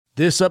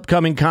This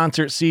upcoming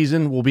concert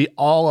season will be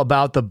all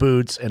about the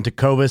boots, and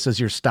Tecovas is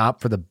your stop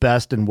for the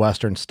best in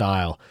Western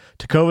style.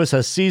 Tecovas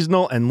has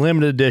seasonal and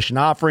limited edition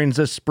offerings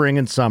this spring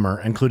and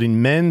summer,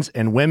 including men's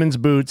and women's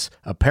boots,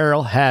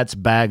 apparel, hats,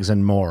 bags,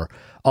 and more.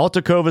 All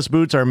Tecovas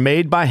boots are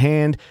made by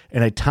hand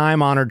in a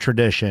time-honored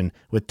tradition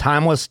with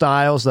timeless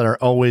styles that are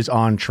always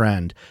on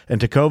trend. And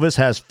Tecovas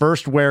has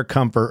first wear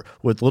comfort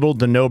with little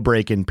to no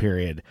break-in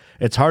period.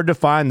 It's hard to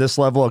find this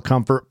level of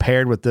comfort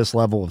paired with this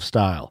level of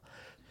style.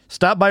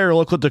 Stop by your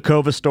local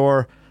Tecovas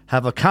store,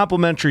 have a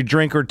complimentary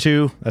drink or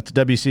two, that's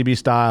WCB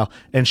style,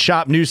 and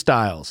shop new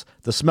styles.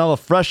 The smell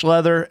of fresh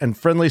leather and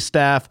friendly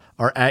staff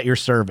are at your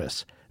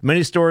service.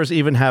 Many stores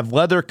even have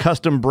leather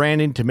custom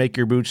branding to make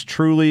your boots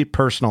truly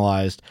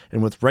personalized.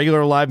 And with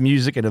regular live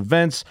music and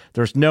events,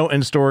 there's no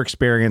in-store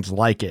experience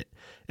like it.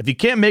 If you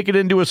can't make it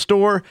into a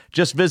store,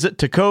 just visit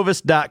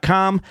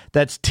tecovas.com.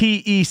 That's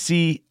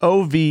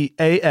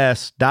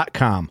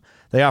TECOVAS.com.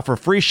 They offer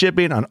free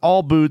shipping on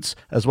all boots,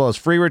 as well as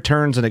free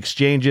returns and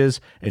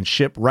exchanges, and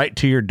ship right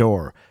to your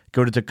door.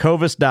 Go to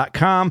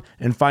tecovas.com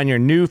and find your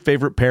new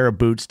favorite pair of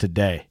boots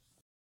today.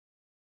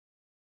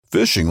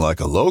 Fishing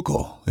like a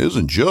local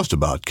isn't just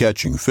about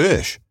catching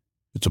fish.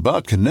 It's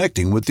about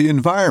connecting with the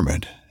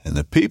environment and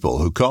the people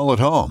who call it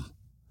home.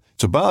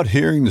 It's about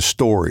hearing the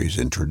stories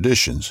and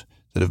traditions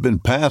that have been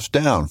passed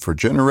down for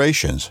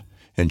generations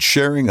and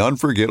sharing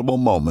unforgettable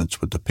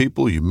moments with the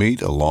people you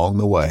meet along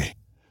the way.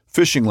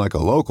 Fishing like a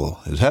local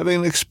is having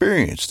an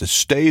experience that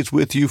stays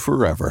with you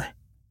forever.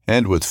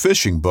 And with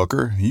Fishing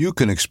Booker, you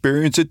can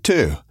experience it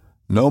too,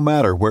 no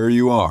matter where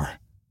you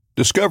are.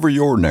 Discover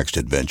your next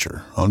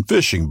adventure on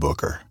Fishing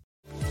Booker.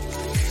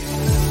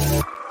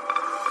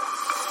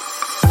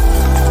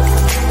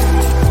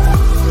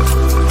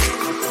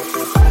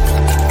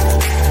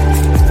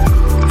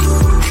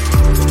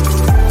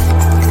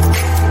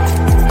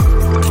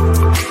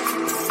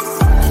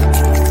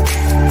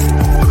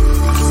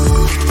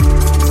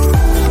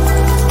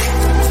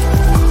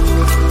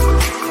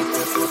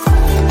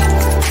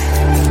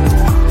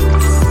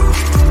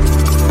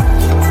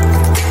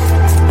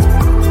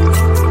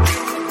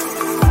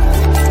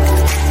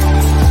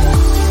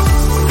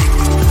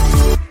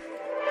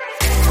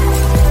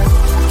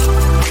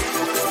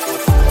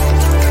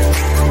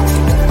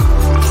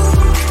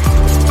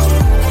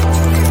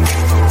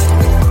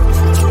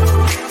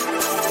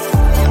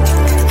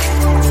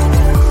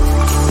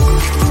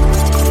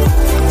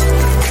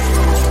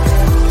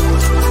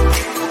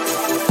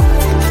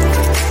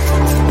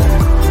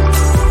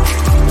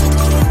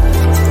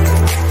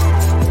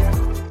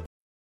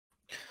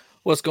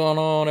 What's going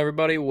on,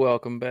 everybody?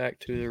 Welcome back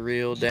to the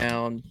Reel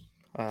Down.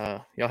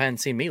 Y'all hadn't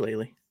seen me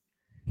lately,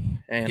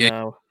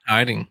 and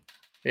hiding.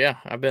 Yeah,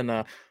 I've been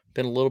a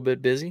little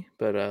bit busy,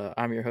 but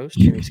I'm your host,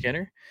 Jimmy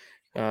Skinner.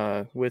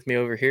 With me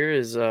over here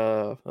is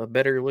a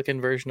better looking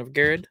version of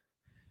Garrett.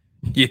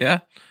 Yeah,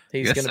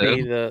 he's going to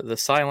be the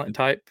silent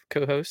type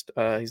co-host.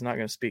 He's not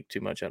going to speak too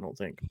much, I don't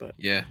think. But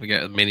yeah, we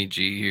got Mini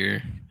G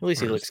here. At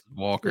least he looks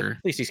Walker.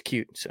 At least he's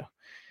cute. So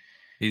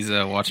he's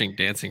watching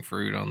Dancing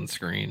Fruit on the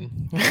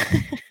screen.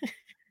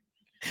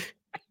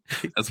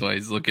 That's why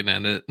he's looking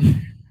at it.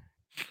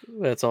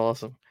 That's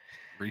awesome.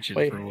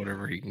 Reaching for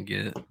whatever he can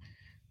get.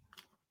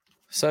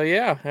 So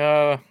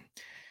yeah,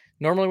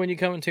 normally when you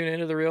come and tune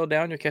into the Reel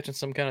Down, you're catching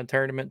some kind of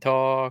tournament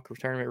talk or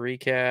tournament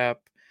recap.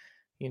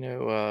 You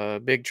know,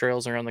 big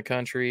trails around the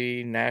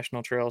country,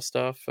 national trail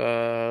stuff.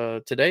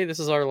 Today, this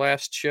is our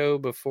last show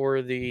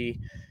before the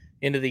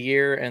end of the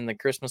year and the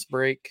Christmas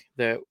break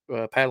that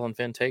Paddle and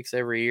Fin takes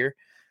every year.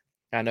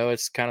 I know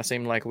it's kind of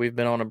seemed like we've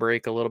been on a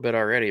break a little bit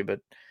already,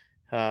 but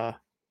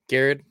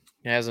Garrett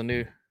has a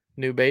new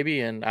baby,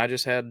 and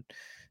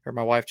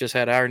my wife just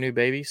had our new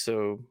baby,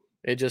 so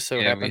it just so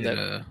happened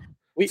that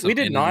we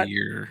did not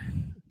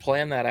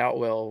plan that out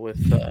well with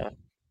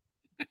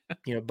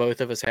both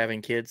of us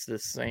having kids the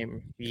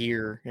same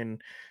year. And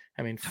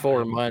I mean,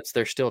 4 months,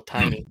 they're still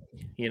tiny.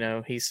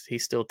 He's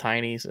still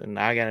tiny, and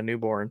I got a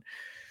newborn,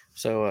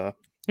 so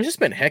it's just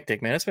been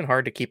hectic, man. It's been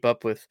hard to keep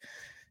up with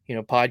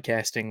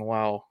podcasting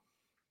while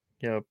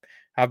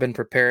I've been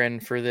preparing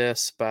for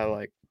this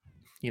by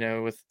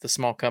with the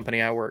small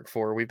company I work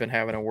for, we've been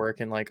having to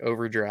work in like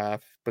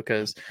overdrive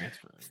because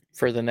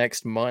for the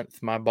next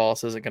month, my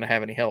boss isn't going to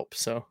have any help.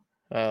 So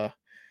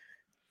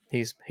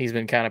he's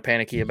been kind of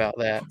panicky about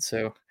that.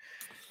 So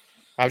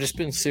I've just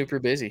been super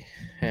busy.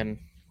 And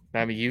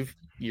I mean,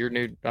 you're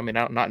new. I mean,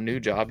 not new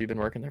job. You've been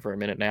working there for a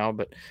minute now,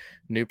 but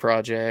new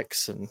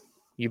projects, and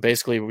you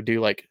basically would do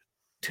like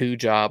 2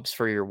 jobs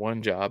for your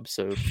 1 job.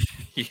 So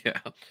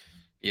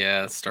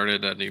Yeah,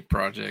 started a new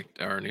project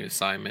or a new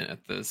assignment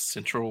at the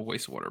Central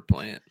Wastewater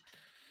Plant.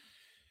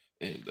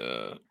 And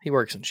he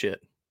works in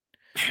shit.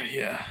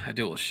 Yeah, I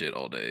deal with shit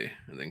all day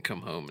and then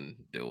come home and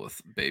deal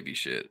with baby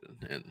shit.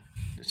 And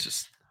it's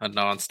just a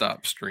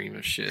nonstop stream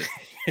of shit.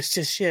 It's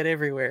just shit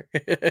everywhere.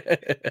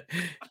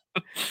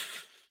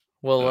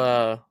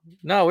 Well,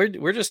 no,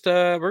 we're just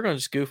we're going to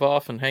just goof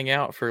off and hang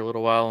out for a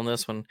little while on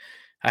this one.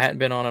 I hadn't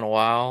been on in a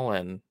while,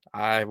 and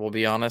I will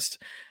be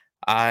honest,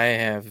 I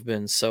have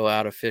been so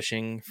out of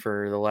fishing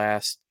for the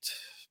last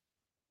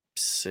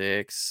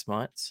 6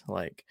 months.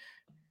 Like,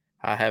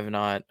 I have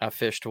not. I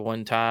fished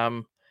one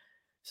time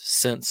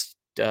since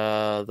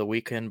the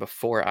weekend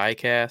before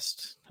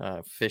ICAST.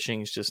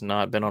 Fishing's just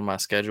not been on my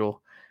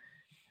schedule.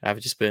 I've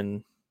just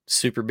been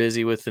super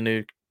busy with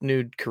the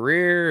new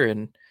career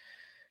and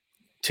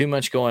too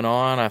much going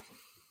on. I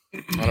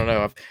don't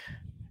know.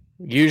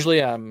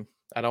 Usually I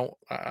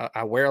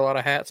wear a lot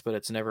of hats, but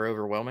it's never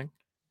overwhelming.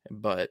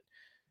 But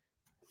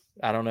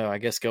I don't know. I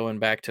guess going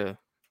back to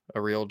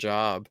a real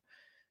job,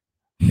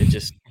 it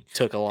just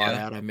took a lot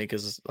out of me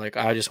because like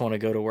I just want to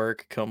go to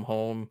work, come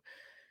home,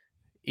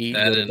 eat,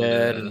 That go to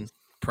bed, and and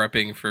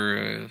prepping for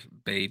a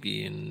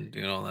baby and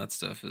doing all that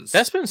stuff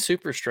that's been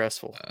super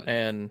stressful.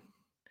 And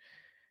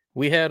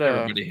we had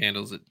everybody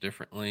handles it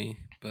differently,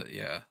 but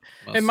yeah,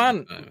 most and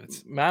of the time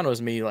it's mine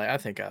was me. Like I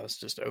think I was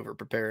just over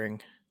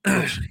preparing.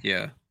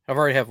 yeah. I've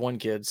already have one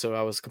kid, so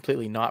I was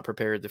completely not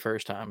prepared the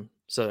first time.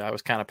 So I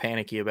was kind of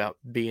panicky about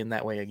being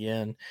that way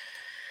again.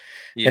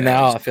 Yeah, and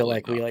now just I feel totally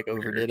like we not like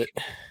prepared. overdid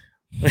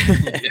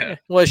it. Yeah.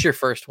 Well, it's your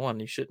first one.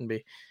 You shouldn't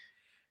be.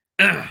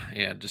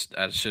 Yeah,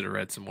 I should have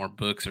read some more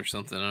books or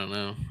something. I don't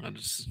know. I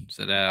just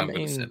said, I'm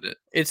gonna send it.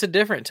 It's a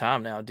different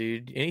time now,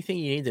 dude. Anything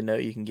you need to know,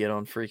 you can get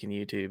on freaking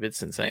YouTube.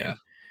 It's insane. Yeah.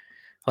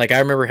 Like I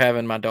remember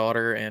having my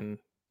daughter and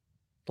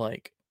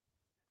like,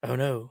 oh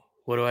no,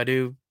 what do I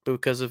do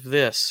because of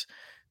this?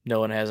 No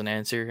one has an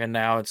answer, and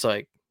now it's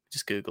like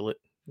just Google it,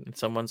 and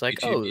someone's like,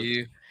 YouTube oh,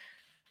 you.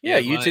 yeah,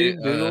 My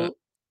YouTube, Google.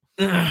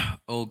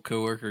 old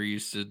coworker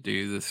used to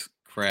do this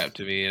crap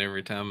to me, and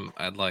every time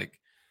I'd like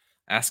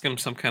ask him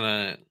some kind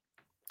of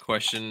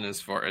question, as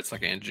far it's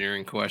like an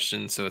engineering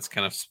question, so it's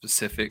kind of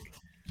specific.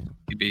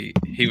 He'd be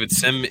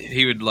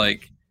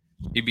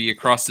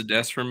across the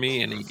desk from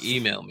me, and he'd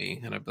email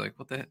me, and I'd be like,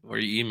 "What the heck? Why are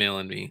you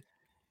emailing me?"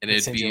 And It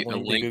it'd sends you be a a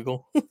link to link.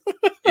 Google.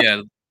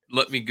 Yeah,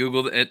 let me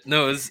Google it.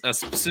 No, it's a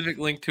specific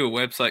link to a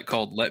website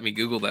called "Let Me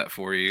Google That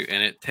For You,"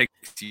 and it takes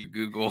you to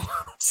Google.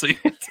 So you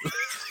have to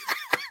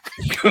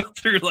go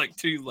through like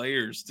 2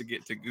 layers to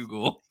get to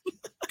Google.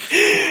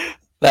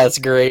 That's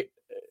great.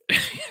 I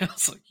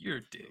was like, "You're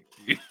a dick,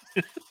 dude."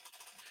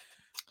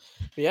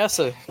 Yeah,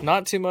 so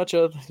not too much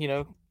of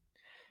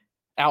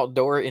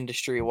outdoor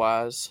industry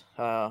wise.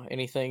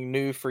 Anything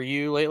new for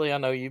you lately? I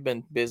know you've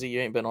been busy.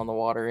 You ain't been on the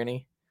water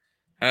any.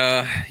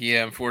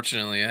 Yeah,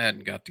 unfortunately, I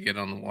hadn't got to get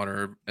on the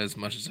water as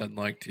much as I'd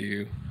like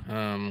to.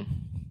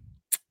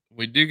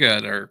 We do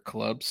got our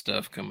club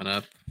stuff coming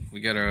up.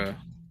 We got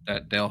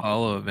that Del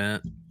Hollow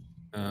event,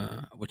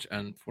 which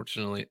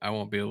unfortunately I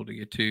won't be able to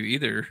get to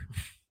either.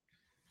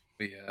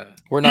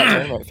 We're not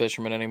tournament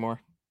fishermen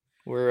anymore.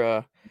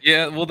 We're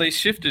yeah, well, they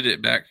shifted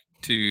it back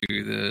to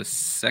the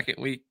second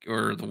week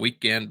or the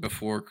weekend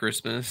before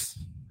Christmas,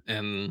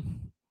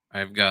 and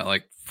I've got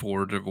like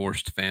 4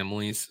 divorced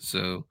families,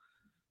 so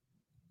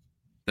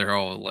they're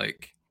all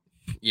like,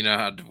 you know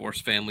how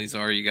divorced families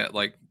are. You got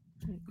like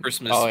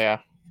Christmas. Oh yeah,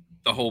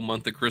 the whole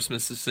month of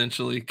Christmas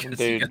essentially, because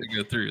you got to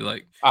go through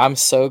like. I'm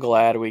so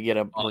glad we're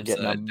getting a Side,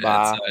 dad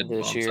bye side,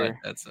 this mom year. side,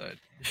 dad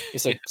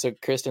side. So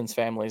Kristen's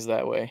family's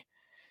that way.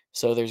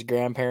 So there's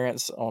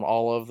grandparents on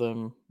all of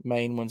them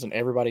main ones, and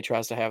everybody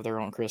tries to have their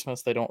own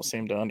Christmas. They don't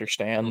seem to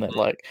understand that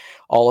like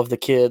all of the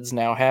kids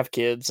now have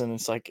kids, and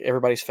it's like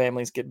everybody's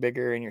families get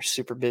bigger, and you're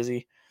super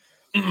busy.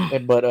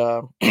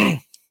 But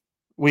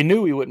we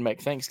knew we wouldn't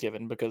make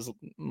Thanksgiving because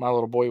my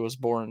little boy was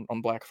born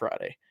on Black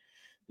Friday.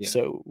 Yeah.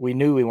 So we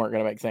knew we weren't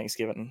going to make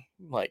Thanksgiving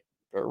like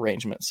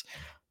arrangements.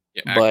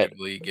 You're but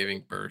actively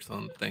giving birth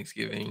on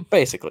Thanksgiving.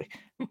 basically.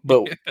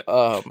 But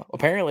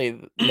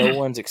apparently no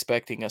one's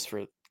expecting us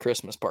for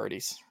Christmas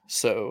parties.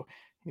 So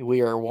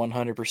we are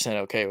 100%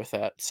 okay with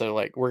that. So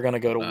like we're going to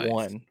go to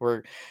one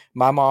where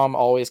my mom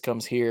always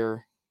comes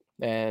here,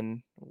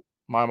 and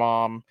my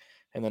mom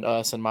and then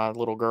us and my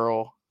little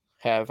girl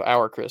have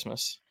our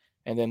Christmas.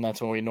 And then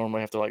that's when we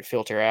normally have to like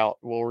filter out.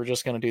 Well, we're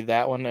just going to do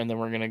that one, and then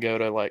we're going to go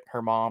to like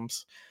her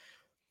mom's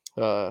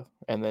and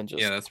then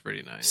just that's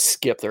pretty nice.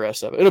 Skip the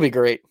rest of it. It'll be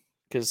great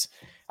because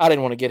I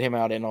didn't want to get him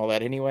out in all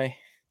that anyway.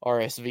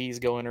 RSV's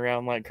going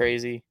around like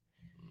crazy.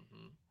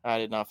 I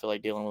did not feel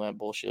like dealing with that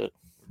bullshit.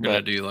 We're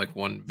gonna do like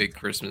one big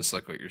Christmas,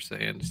 like what you're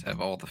saying. Just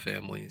have all the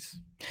families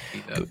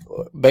meet up.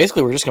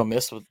 Basically, we're just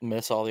gonna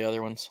miss all the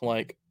other ones.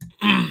 Like,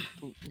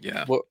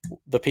 yeah,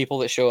 the people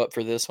that show up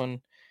for this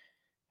one,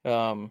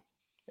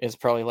 is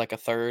probably like a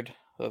third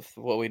of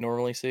what we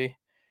normally see,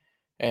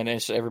 and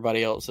it's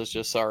everybody else is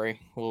just sorry.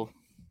 We'll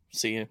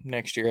see you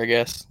next year, I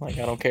guess. Like,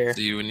 I don't care.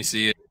 See you when you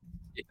see it.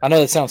 I know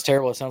that sounds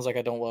terrible. It sounds like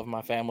I don't love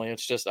my family.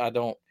 It's just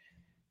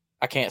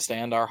I can't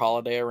stand our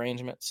holiday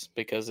arrangements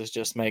because it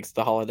just makes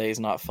the holidays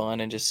not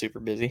fun and just super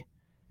busy.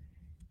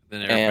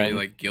 Then everybody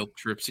like guilt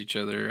trips each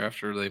other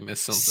after they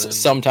miss something.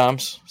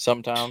 Sometimes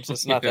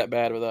it's not that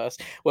bad with us.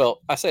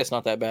 Well, I say it's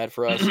not that bad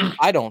for us.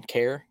 I don't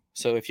care.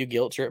 So if you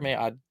guilt trip me,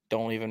 I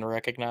don't even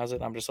recognize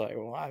it. I'm just like,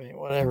 well, I mean,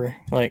 whatever.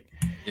 Like,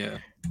 yeah.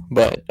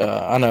 But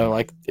I know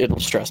like it'll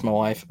stress my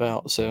wife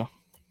out. So,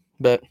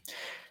 but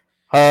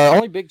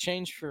only big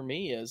change for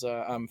me is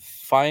I'm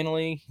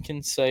finally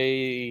can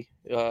say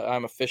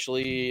I'm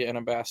officially an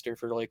ambassador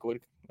for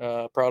Lakewood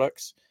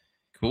products.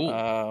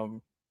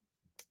 Cool.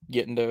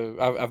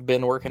 I've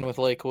been working with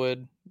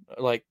Lakewood,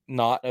 like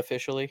not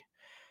officially.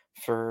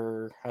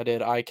 I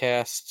did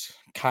ICAST,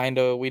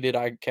 we did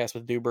ICAST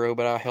with Dubro,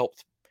 but I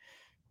helped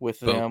with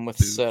them with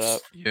Boots.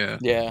 setup. Yeah.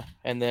 Yeah,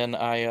 and then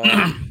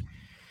I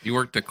You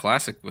worked the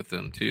classic with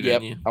them too,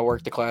 didn't you? I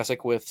worked the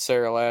classic with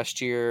Sarah last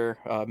year.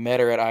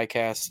 Met her at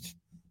ICAST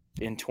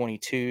in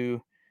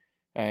 22,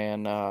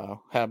 and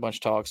had a bunch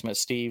of talks. Met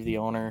Steve, the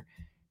owner,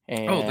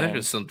 and Oh, that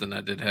is something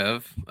I did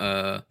have.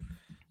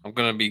 I'm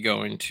gonna be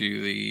going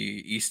to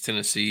the East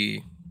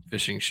Tennessee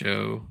fishing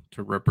show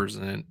to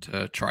represent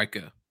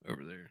Trica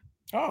over there.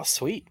 oh,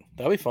 sweet,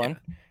 that'll be fun.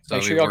 Yeah. So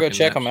Make I'll sure be y'all go working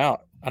check that. them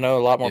out. I know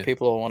a lot more Yeah.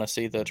 people will want to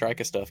see the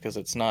Trica stuff because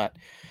it's not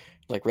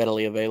like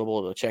readily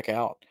available to check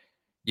out.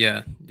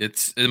 Yeah,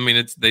 it's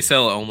they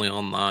sell it only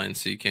online,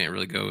 so you can't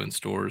really go in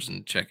stores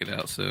and check it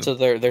out. So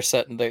They're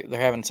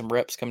having some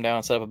reps come down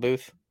and set up a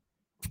booth.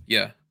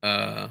 yeah,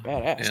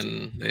 Badass, dude.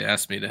 and they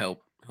asked me to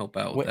help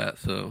out with that.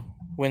 So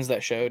When's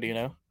that show? Do you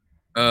know?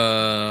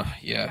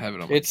 yeah, I have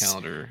it on my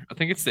calendar. I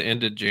think it's the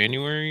end of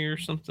January or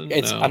something.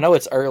 I know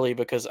it's early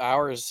because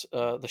ours,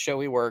 the show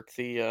we work,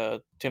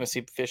 the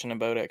Tennessee Fishing and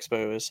Boat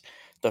Expo, is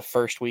the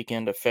first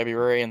weekend of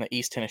February, and the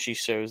East Tennessee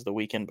show is the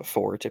weekend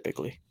before,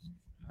 typically.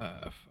 Fuck,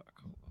 hold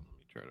on, let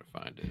me try to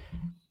find it.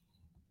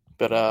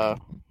 But I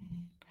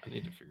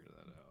need to figure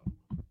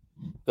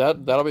that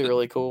out. That'll be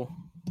really cool.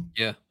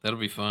 Yeah, that'll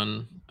be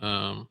fun.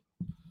 I'm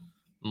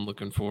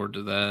looking forward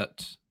to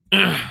that.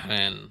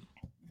 And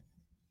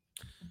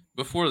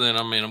before then,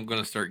 I mean, I'm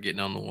gonna start getting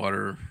on the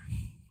water.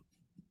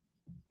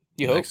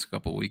 Next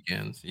couple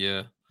weekends,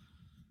 yeah.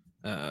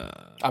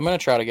 I'm gonna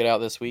try to get out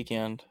this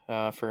weekend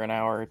for an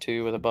hour or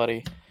two with a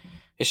buddy.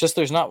 It's just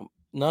none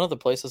of the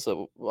places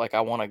that like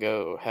I want to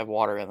go have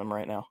water in them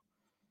right now.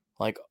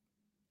 Like,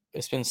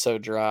 it's been so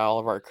dry. All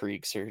of our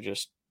creeks are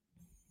just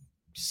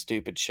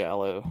stupid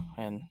shallow,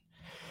 and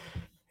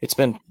it's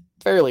been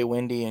fairly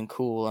windy and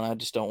cool, and I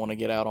just don't want to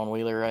get out on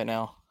Wheeler right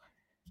now.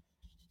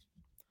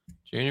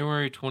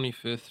 January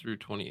 25th through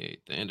 28th,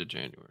 the end of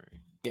January.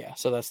 Yeah,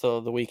 so that's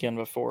the weekend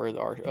before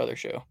our other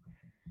show.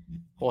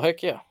 Well,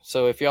 heck yeah.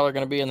 So if y'all are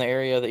going to be in the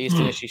area, the East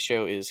Tennessee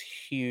show is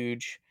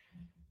huge.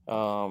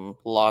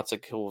 Lots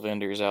of cool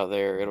vendors out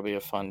there. It'll be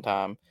a fun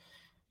time.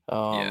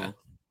 Yeah.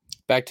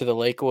 Back to the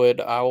Lakewood,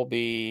 I will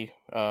be,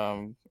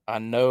 I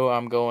know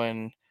I'm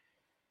going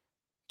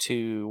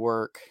to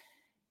work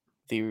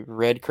the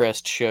Red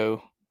Crest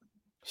show.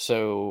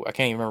 So I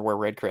can't even remember where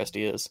Red Crest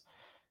is,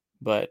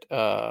 but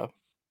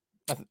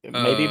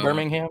maybe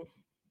Birmingham.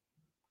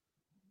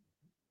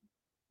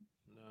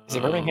 Is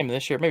it Birmingham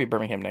this year? Maybe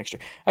Birmingham next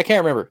year. I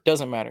can't remember.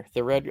 Doesn't matter.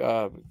 The Red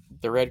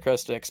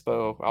Crest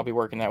Expo, I'll be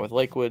working that with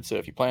Lakewood. So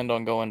if you planned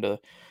on going to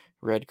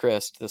Red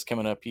Crest this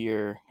coming up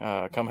year,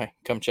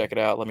 come check it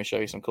out. Let me show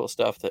you some cool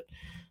stuff that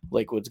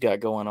Lakewood's got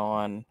going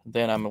on.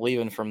 Then I'm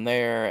leaving from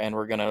there, and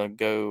we're gonna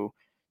go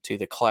to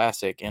the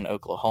Classic in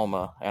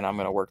Oklahoma, and I'm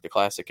gonna work the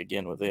Classic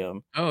again with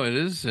them. Oh, it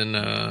is in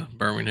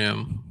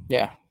Birmingham.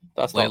 Yeah,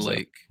 that's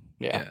Lake.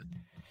 Yeah.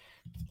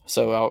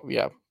 So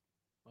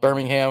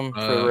Birmingham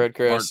for Red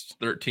Crest,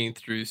 March 13th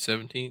through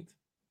 17th.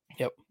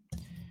 Yep.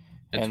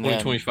 And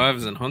 2025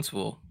 is in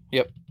Huntsville.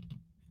 Yep.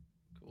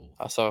 Cool.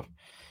 I saw a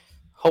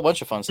whole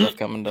bunch of fun stuff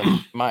coming to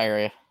my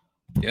area.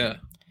 Yeah.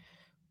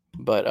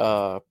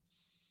 But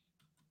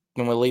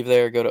when we leave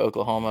there, go to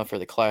Oklahoma for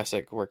the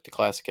Classic, work the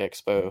Classic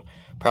Expo.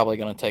 Probably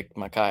going to take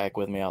my kayak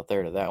with me out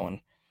there to that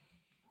one.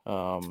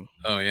 Oh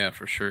yeah,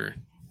 for sure.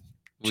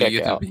 Will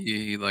you get to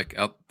be like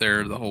out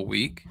there the whole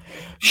week?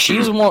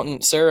 She's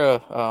wanting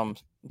Sarah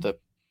that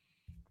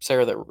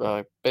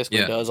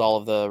basically does all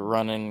of the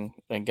running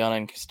and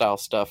gunning style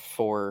stuff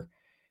for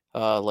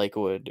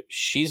Lakewood.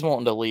 She's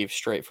wanting to leave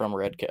straight from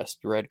Red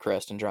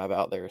Crest and drive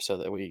out there so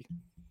that we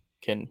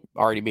can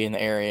already be in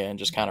the area and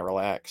just kind of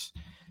relax.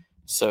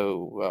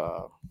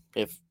 So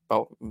if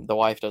the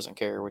wife doesn't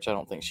care, which I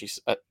don't think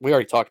we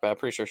already talked about it, I'm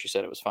pretty sure she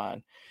said it was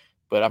fine.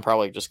 But I'm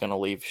probably just going to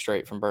leave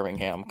straight from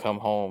Birmingham, come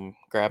home,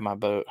 grab my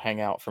boat,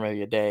 hang out for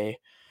maybe a day,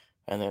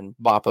 and then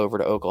bop over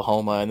to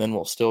Oklahoma, and then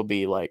we'll still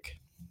be like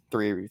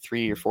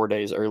 3 or 4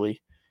 days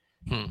early.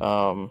 And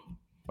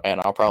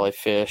I'll probably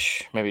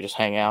fish, maybe just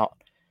hang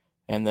out,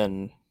 and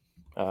then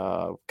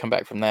come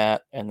back from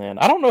that. And then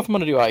I don't know if I'm going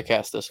to do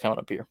ICAST this coming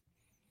up here.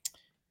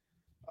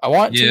 I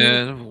want to.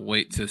 Yeah,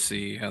 wait to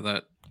see how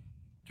that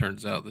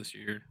turns out this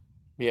year.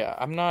 Yeah,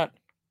 I'm not.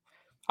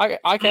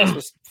 ICAST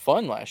was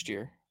fun last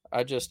year.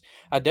 I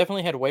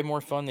definitely had way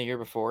more fun the year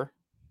before.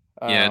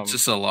 Yeah, it's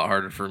just a lot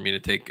harder for me to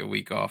take a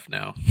week off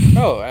now.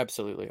 Oh,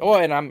 absolutely. Oh,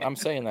 and I'm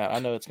saying that. I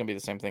know it's going to be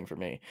the same thing for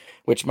me,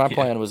 which my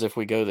plan was if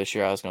we go this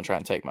year, I was going to try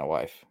and take my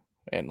wife.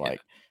 And I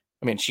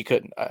mean, she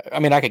couldn't. I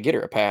mean, I could get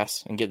her a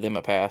pass and get them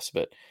a pass,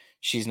 but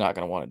she's not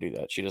going to want to do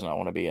that. She does not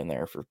want to be in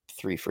there for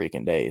 3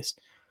 freaking days.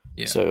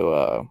 Yeah.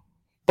 So,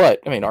 but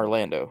I mean,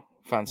 Orlando,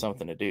 find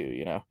something to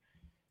do,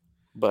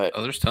 But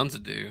there's tons to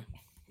do.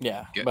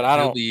 Yeah, but I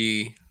don't. He'll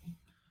be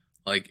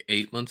like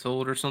 8 months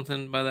old or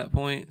something by that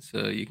point,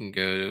 so you can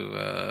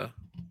go.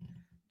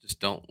 Just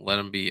don't let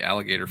him be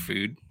alligator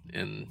food,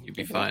 and you'll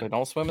be fine.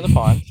 Don't swim in the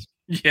ponds.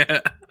 Yeah.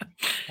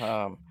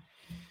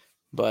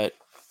 But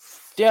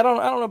yeah, I don't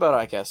know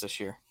about iCast this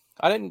year.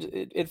 I didn't.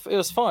 It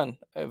was fun,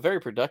 a very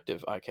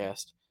productive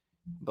iCast,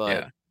 but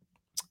Yeah.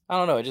 I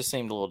don't know. It just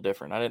seemed a little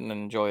different. I didn't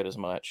enjoy it as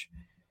much.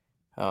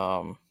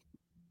 But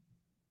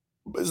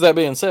that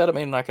being said, I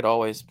mean, I could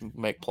always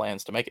make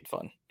plans to make it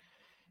fun.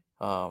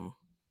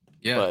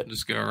 Yeah. But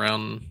Just go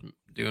around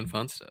doing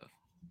fun stuff.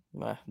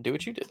 do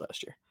what you did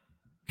last year.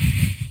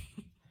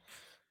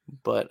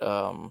 But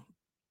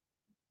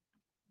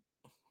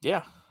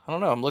yeah, I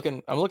don't know. I'm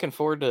looking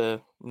forward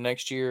to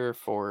next year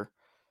for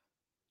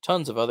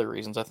tons of other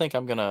reasons. I think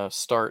I'm gonna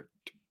start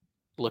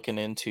looking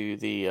into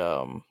the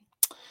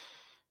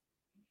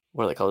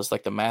what do they call this?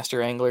 Like the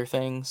master angler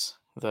things,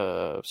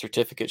 the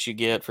certificates you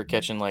get for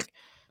catching like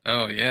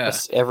Oh yeah.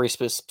 every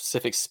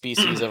specific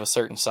species of a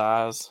certain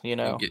size. You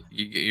know,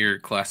 You get your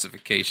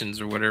classifications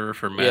or whatever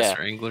for yeah.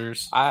 master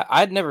anglers.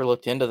 I'd never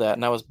looked into that,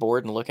 and I was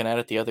bored and looking at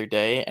it the other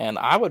day, and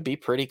I would be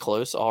pretty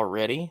close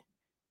already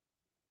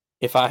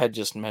if I had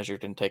just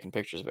measured and taken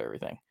pictures of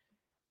everything.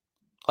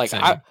 Like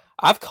Same.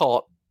 I've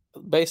caught,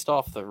 based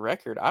off the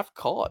record, I've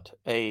caught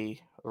a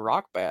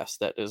rock bass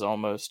that is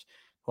almost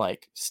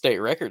like state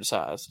record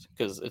sized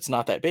because it's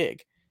not that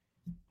big.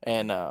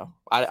 And I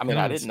mean,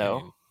 I didn't know,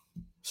 Insane.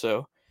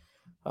 so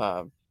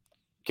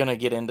gonna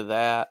get into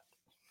that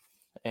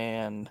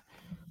and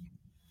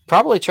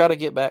probably try to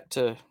get back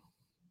to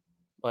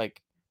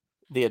like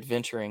the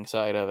adventuring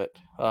side of it.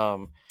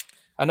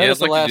 I Yeah, I'd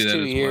noticed the like to do last that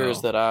 2 as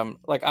years well.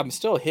 that I'm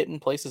still hitting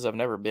places I've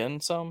never been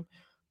some,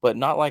 but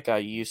not like I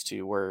used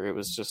to, where it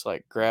was just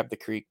like grab the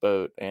creek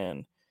boat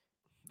and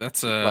like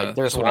there's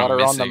That's what I'm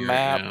water on the missing right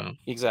map. now.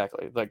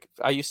 Exactly. Like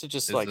I used to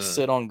just Is like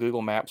sit on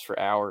Google Maps for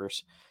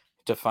hours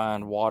to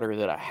find water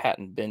that I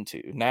hadn't been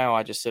to. Now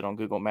I just sit on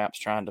Google Maps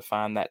trying to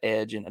find that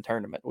edge in a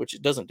tournament, which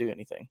it doesn't do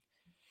anything.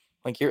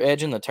 Like your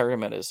edge in the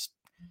tournament is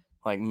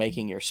like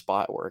making your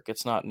spot work.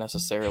 It's not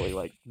necessarily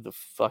like the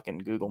fucking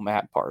Google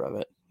Map part of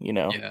it, you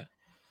know? yeah.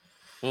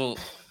 Well,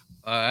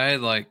 I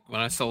like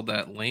when I sold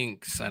that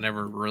Lynx, I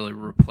never really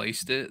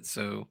replaced it.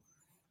 So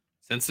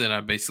since then,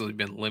 I've basically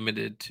been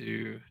limited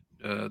to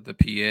the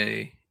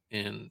PA,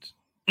 and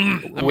I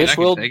mean, I Which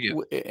can will, take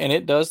it. and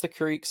it does the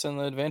creeks and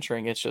the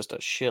adventuring. It's just a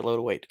shitload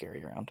of weight to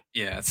carry around.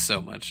 Yeah, it's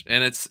so much,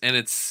 and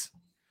it's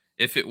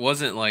if it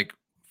wasn't like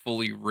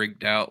fully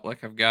rigged out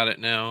like I've got it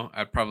now,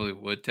 I probably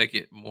would take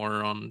it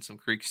more on some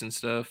creeks and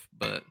stuff.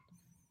 But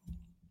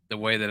the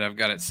way that I've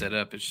got it set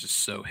up, it's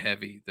just so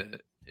heavy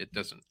that it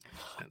doesn't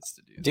make sense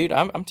to do Dude,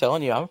 I'm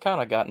telling you, I'm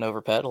kind of gotten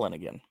over pedaling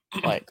again.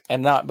 that. Like,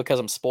 and not because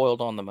I'm spoiled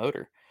on the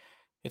motor.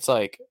 It's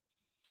like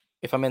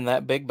if I'm in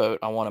that big boat,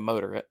 I want to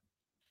motor it,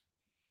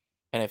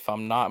 and if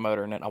I'm not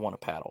motoring it, I want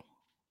to paddle.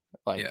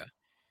 Like, Yeah,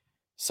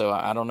 so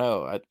I don't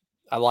know.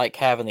 I like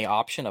having the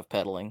option of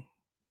pedaling,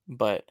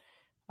 but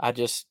I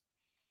just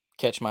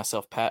catch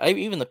myself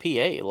even the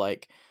PA.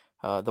 Like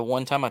the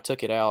one time I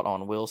took it out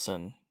on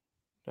Wilson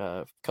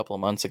a couple of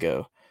months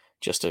ago,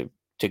 just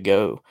to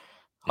go.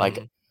 Like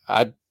hmm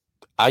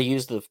I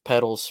used the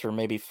pedals for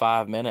maybe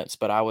 5 minutes,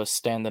 but I was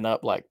standing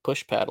up like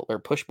push paddle or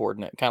push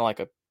boarding it, kind of like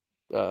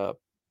a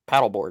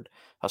paddle board.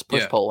 I was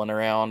push yeah, poling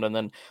around and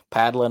then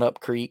paddling up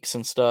creeks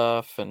and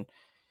stuff. And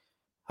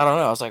I don't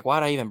know. I was like, why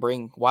did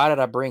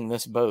I bring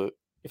this boat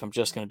if I'm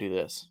just going to do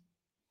this?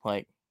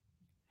 Like,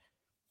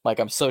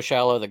 I'm so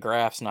shallow, the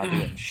graph's not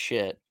doing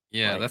shit.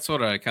 yeah. Like, That's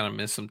what I kind of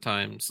miss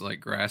sometimes, like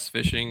grass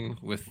fishing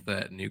with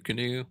that new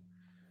canoe.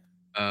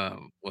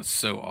 Was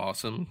so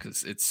awesome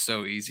because it's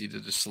so easy to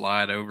just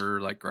slide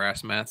over like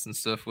grass mats and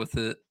stuff with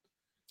it.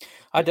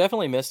 I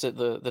definitely missed it.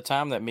 The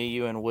time that me,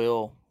 you, and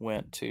Will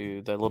went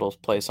to the little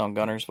place on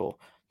Gunnersville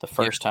the Yeah,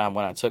 first time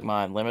when I took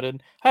mine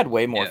limited, I had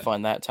way more yeah,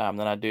 fun that time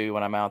than I do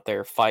when I'm out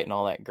there fighting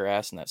all that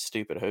grass and that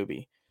stupid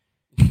Hobie.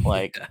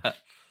 Like yeah.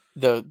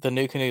 the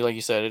new canoe, like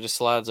you said, it just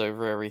slides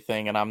over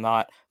everything, and I'm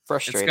not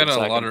It's got frustrated, a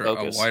so I lot can of a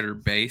focus. wider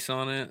base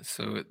on it,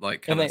 so it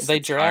like And kind of they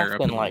sits higher draft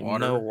up in in the like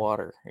no water.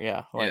 water.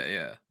 Yeah, Yeah, like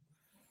yeah.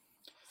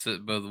 So,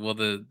 but well,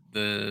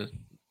 the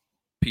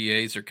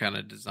PAs are kind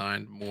of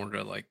designed more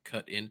to like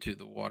cut into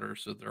the water,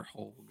 so their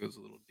hole goes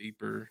a little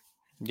deeper,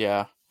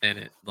 yeah, and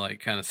it like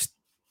kind of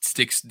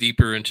sticks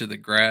deeper into the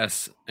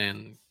grass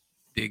and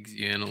digs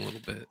you in a little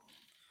bit.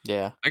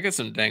 yeah. I got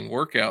some dang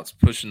workouts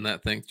pushing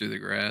that thing through the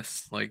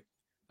grass. Like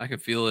I can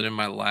feel it in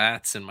my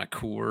lats and my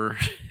core.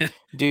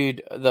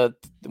 Dude, the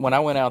when I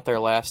went out there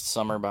last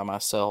summer by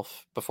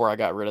myself before I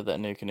got rid of that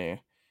new canoe,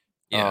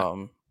 yeah,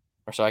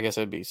 or so I guess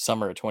it'd be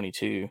summer of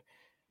 22.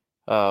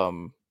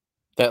 Um,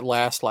 that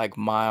last like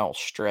mile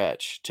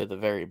stretch to the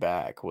very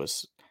back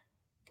was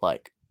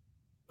like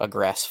a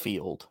grass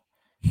field,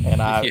 and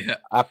yeah,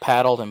 I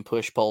paddled and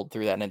push pulled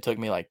through that, and it took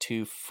me like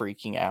 2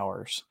 freaking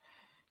hours.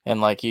 And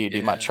like you,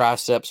 dude, my yeah,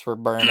 triceps were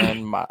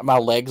burning, my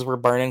legs were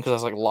burning because I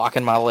was like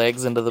locking my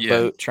legs into the yeah.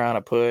 boat trying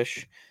to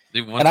push.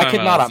 Dude, one And I time could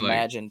I not was like,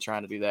 imagine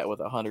trying to do that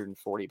with a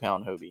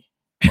 140-pound Hobie.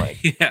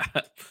 Like, yeah.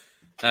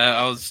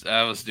 I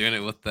was doing it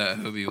with that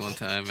Hobie one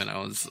time, and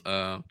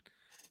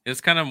it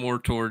was kind of more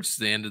towards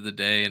the end of the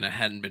day, and I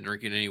hadn't been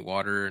drinking any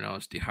water, and I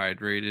was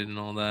dehydrated and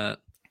all that.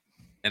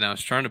 and I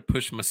was trying to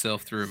push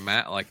myself through a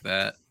mat like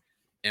that,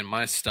 and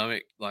my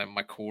stomach, like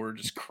my core,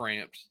 just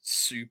cramped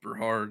super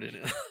hard, and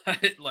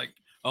it like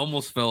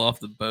almost fell off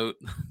the boat.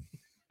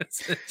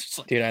 It's just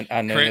like Dude,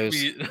 I know cramped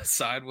those. me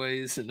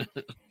sideways and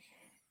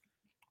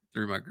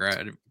threw my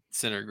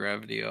center of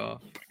gravity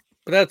off.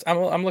 But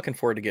I'm looking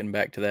forward to getting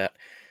back to that.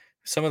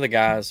 Some of the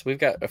guys, we've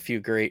got a few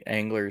great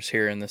anglers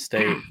here in the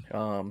state,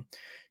 and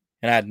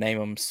I'd name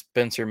them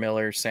Spencer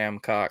Miller, Sam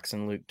Cox,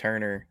 and Luke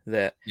Turner.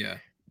 That Yeah,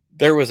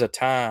 there was a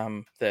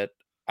time that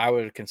I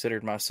would have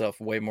considered myself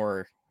way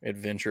more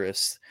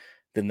adventurous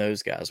than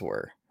those guys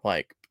were.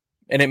 Like,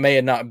 and it may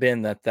have not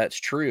been that that's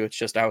true. It's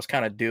just I was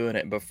kind of doing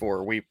it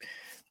before we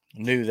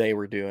knew they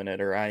were doing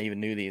it, or I even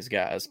knew these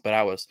guys. But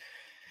I was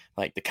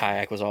like, the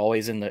kayak was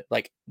always in the,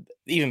 like,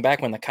 even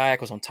back when the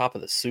kayak was on top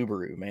of the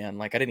Subaru, man.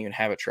 Like, I didn't even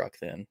have a truck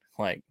then.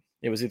 Like,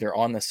 it was either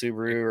on the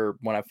Subaru or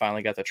when I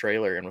finally got the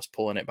trailer and was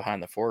pulling it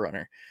behind the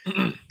 4Runner.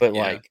 But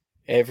yeah. like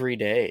every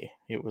day,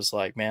 it was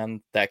like,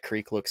 man, that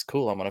creek looks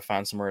cool. I'm gonna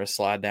find somewhere to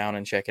slide down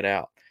and check it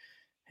out.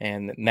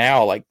 And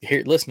now, like,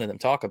 here, listen to them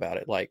talk about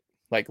it. Like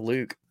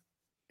Luke,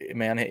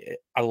 man,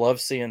 I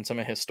love seeing some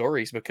of his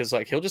stories because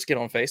like he'll just get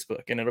on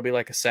Facebook and it'll be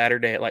like a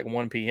Saturday at like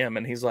 1 p.m.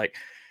 and he's like,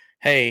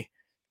 "Hey,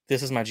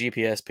 this is my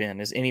GPS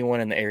pin. Is anyone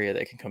in the area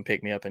that can come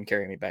pick me up and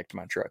carry me back to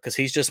my truck?" Because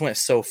he's just went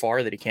so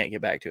far that he can't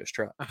get back to his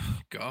truck. Oh,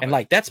 God. And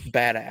like that's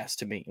badass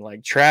to me.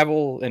 Like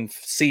travel and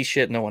see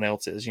shit no one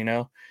else is, you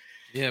know?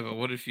 Yeah, but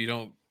what if you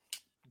don't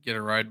get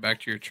a ride back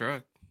to your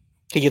truck?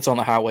 He gets on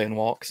the highway and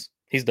walks.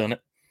 He's done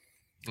it.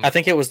 I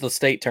think it was the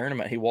state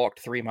tournament. He walked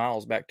 3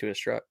 miles back to his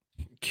truck.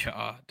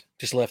 God,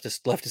 Just left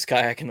his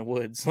kayak in the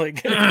woods.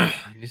 Like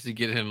needs to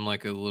get him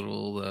like a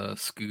little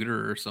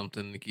scooter or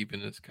something to keep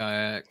in his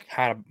kayak.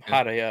 how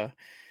to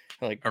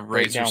like A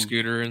break razor down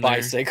scooter in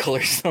bicycle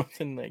or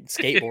something, like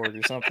skateboard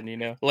or something, you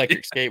know,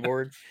 electric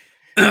skateboard.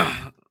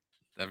 there.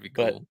 That'd be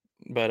cool.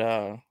 But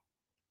I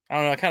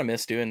don't know. I kind of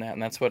miss doing that,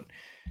 and that's what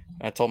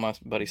I told my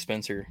buddy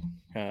Spencer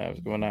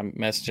when I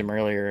messaged him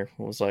earlier.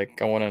 Was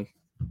like, I don't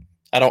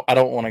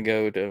want to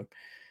go to,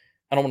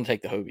 I don't want to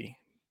take the Hobie,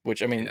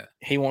 which I mean, Yeah.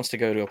 he wants to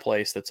go to a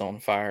place that's on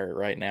fire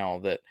right now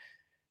that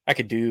I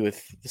could do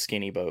with the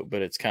skinny boat,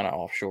 but it's kind of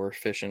offshore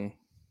fishing.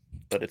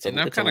 But it's And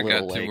a I've kind of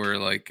little got to lake. where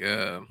like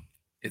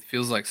it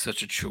feels like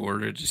such a chore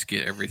to just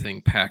get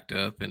everything packed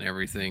up and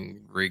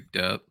everything rigged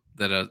up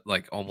that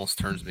like almost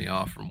turns me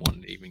off from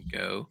wanting to even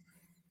go.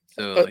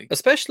 So like,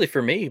 Especially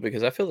for me,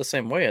 because I feel the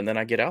same way, and then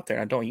I get out there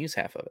and I don't use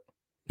half of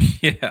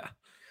it. yeah.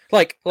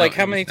 Like Don't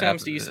how use many half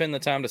times of do you it. spend the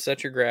time to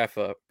set your graph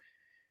up?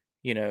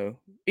 You know,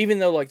 even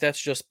though like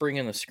that's just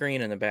bringing the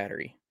screen and the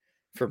battery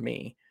for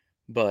me,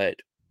 but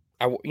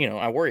I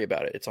worry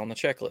about it. It's on the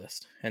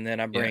checklist, and then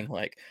I bring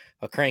like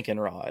a cranking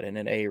rod and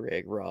an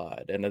A-rig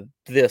rod and a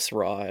this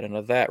rod and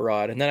a that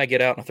rod, and then I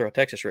get out and I throw a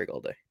Texas rig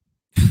all day.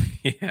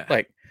 Yeah.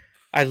 Like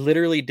I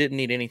literally didn't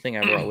need anything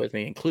I brought with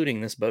me,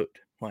 including this boat.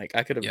 Like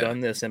I could have Yeah. done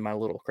this in my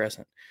little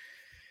Crescent,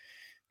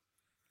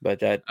 but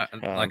that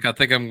like I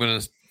think I'm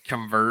gonna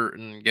convert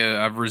and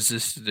go. I've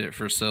resisted it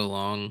for so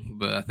long,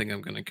 but I think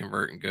I'm gonna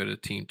convert and go to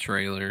team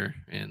trailer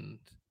and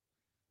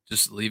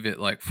just leave it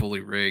like fully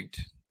rigged.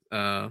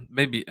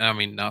 Maybe I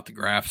mean not the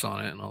graphs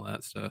on it and all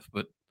that stuff,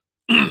 but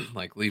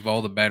like leave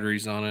all the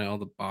batteries on it, all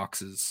the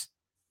boxes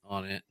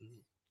on it.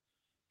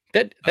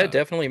 that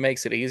definitely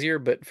makes it easier.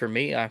 But for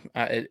me,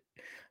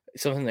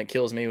 something that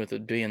kills me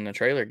with being the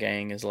trailer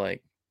gang is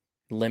like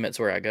limits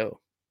where I go.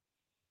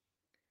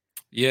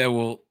 Yeah,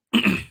 well,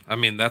 I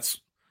mean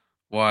that's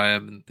why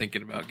I've been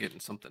thinking about getting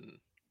something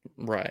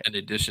Right. in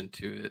addition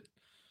to it,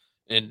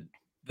 and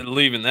then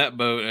leaving that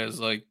boat as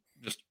like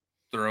just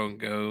throw and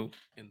go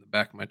in the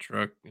back of my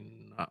truck,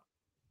 and not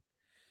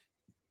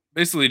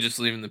basically just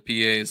leaving the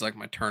PA as like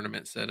my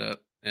tournament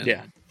setup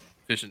and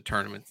fishing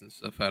tournaments and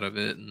stuff out of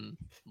it and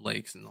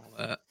lakes and all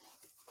that.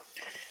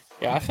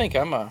 Yeah, I think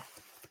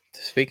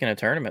speaking of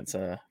tournaments,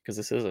 because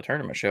this is a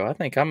tournament show, I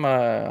think I'm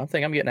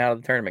getting out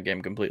of the tournament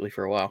game completely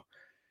for a while.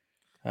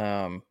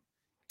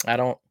 I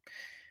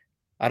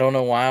don't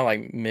know why.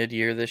 Like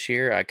mid-year this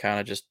year, I kind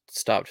of just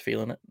stopped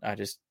feeling it. I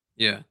just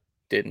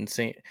didn't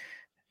see it.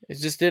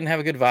 Just didn't have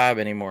a good vibe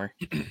anymore.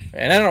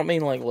 And I don't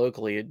mean like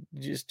locally, it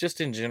just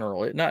in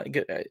general. It not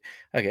good.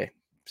 Okay,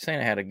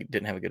 saying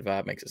didn't have a good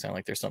vibe makes it sound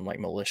like there's something like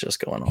malicious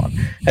going on.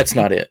 That's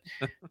not it.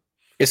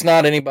 It's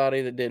not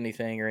anybody that did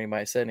anything or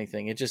anybody said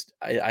anything. It just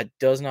I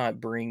does not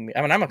bring me.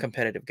 I mean, I'm a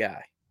competitive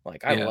guy.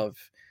 Like I love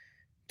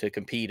to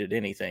compete at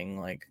anything.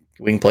 Like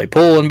we can play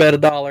pool and bet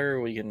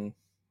 $1. We can,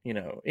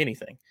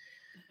 anything.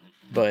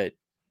 But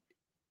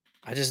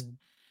I just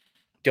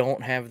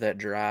don't have that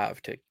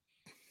drive to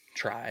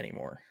try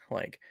anymore.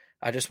 Like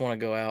I just want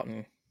to go out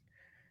and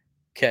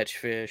catch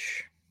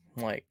fish,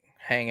 like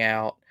hang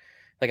out.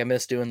 Like I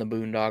miss doing the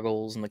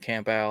boondoggles and the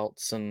camp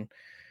outs and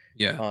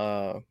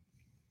I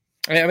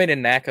mean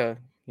in NACA,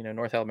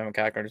 North Alabama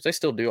Kayak Runners, they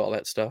still do all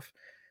that stuff.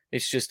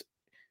 It's just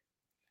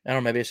I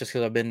don't know, maybe it's just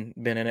because I've been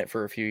in it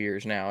for a few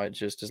years now. It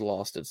just has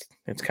lost its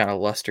kind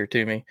of luster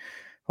to me.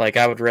 Like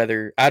I'd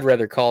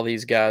rather call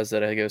these guys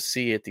that I go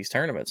see at these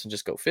tournaments and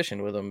just go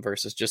fishing with them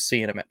versus just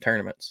seeing them at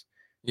tournaments.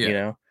 Yeah, you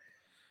know.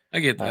 I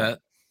get that.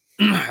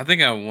 I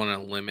think I want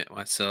to limit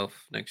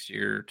myself next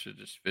year to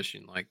just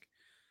fishing like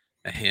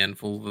a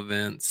handful of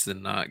events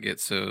and not get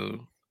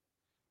so.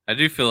 I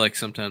do feel like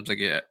sometimes I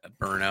get a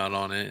burnout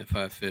on it if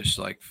I fish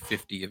like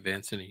 50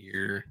 events in a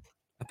year.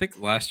 I think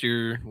last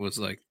year was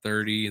like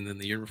 30, and then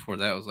the year before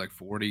that was like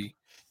 40.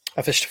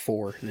 I fished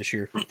 4 this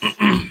year.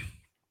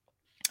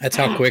 That's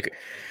how quick.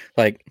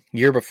 Like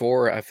year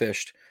before, I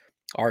fished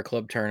our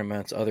club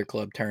tournaments, other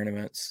club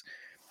tournaments.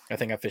 I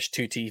think I fished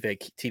 2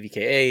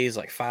 TVKAs,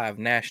 like 5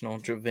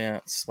 national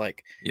events,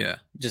 like Yeah.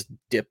 just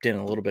dipped in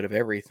a little bit of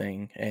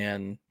everything.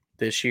 And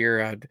this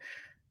year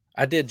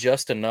I did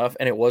just enough,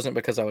 and it wasn't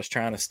because I was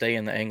trying to stay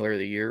in the Angler of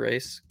the Year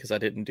race, because I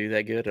didn't do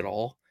that good at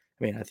all.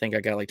 I mean, I think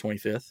I got like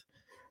 25th.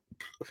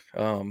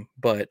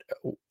 But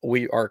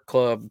our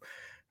club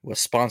was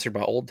sponsored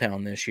by Old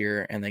Town this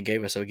year, and they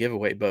gave us a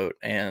giveaway boat,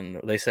 and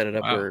they set it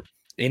up Wow. where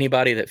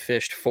anybody that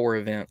fished 4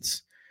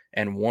 events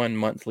and 1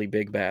 monthly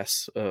big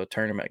bass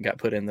tournament got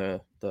put in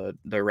the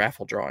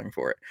raffle drawing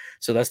for it.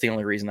 So that's the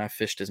only reason I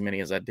fished as many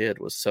as I did,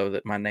 was so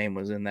that my name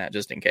was in that,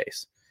 just in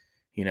case,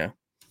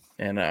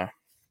 and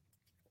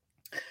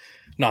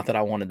not that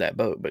I wanted that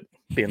boat, but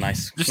be a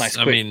nice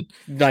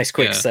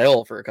quick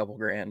sale for a couple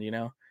grand,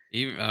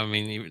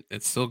 Even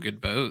it's still a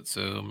good boat,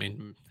 so I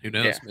mean, who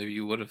knows? Yeah. Maybe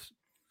you would have.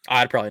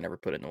 I'd probably never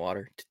put it in the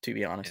water, to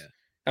be honest.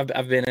 Yeah.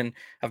 I've been in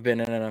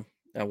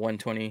a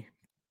 120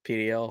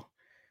 PDL.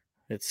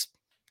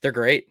 They're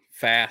great,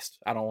 fast.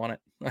 I don't want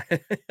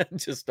it.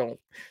 Just don't.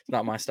 It's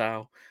not my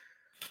style.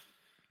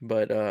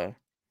 But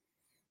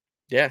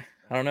yeah,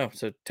 I don't know.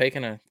 So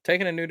taking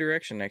a new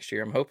direction next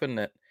year. I'm hoping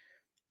that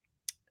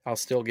I'll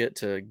still get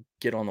to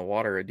get on the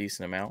water a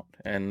decent amount,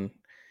 and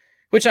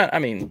which I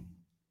mean,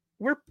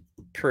 we're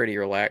pretty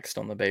relaxed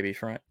on the baby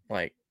front.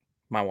 Like,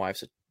 my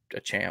wife's a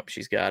champ.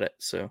 She's got it,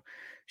 so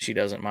she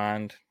doesn't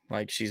mind.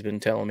 Like, she's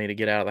been telling me to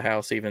get out of the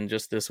house even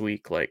just this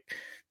week. Like,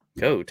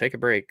 go take a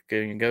break,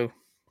 go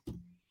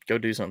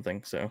do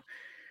something. So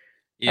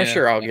I'm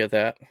sure I'll get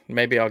that.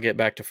 Maybe I'll get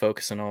back to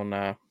focusing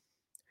on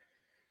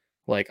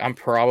like, I'm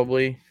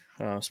probably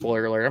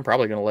spoiler alert, I'm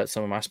probably going to let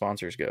some of my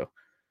sponsors go.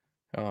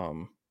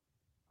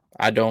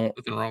 I don't.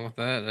 Nothing wrong with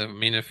that. I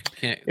mean,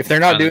 if they're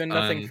not doing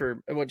nothing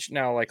for, which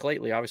now, like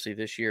lately, obviously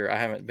this year, I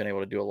haven't been able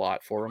to do a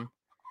lot for them.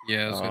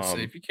 Yeah, I was gonna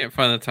say, if you can't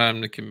find the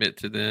time to commit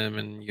to them,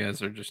 and you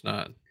guys are just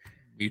not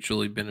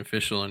mutually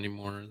beneficial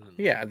anymore, then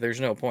yeah, there's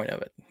no point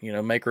of it.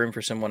 Make room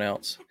for someone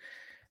else.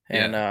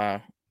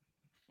 And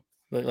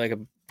like,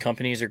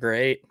 companies are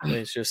great.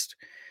 It's just,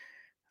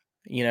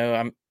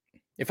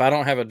 if I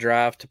don't have a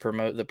drive to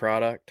promote the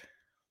product,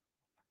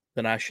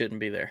 then I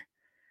shouldn't be there.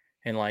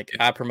 And like,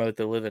 I promote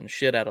the living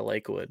shit out of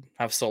Lakewood.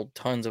 I've sold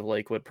tons of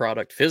Lakewood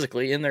product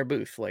physically in their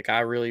booth. Like,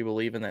 I really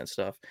believe in that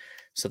stuff.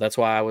 So that's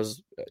why I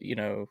was,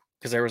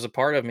 because there was a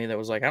part of me that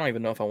was like, I don't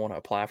even know if I want to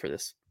apply for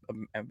this.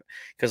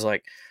 Because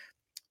like,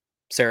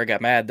 Sarah got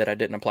mad that I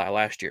didn't apply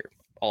last year.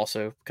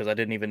 Also, because I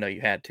didn't even know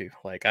you had to.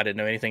 Like, I didn't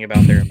know anything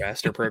about their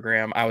ambassador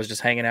program. I was just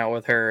hanging out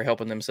with her,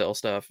 helping them sell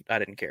stuff. I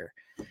didn't care.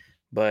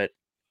 But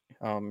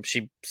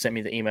she sent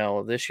me the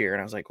email this year, and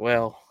I was like,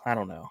 well, I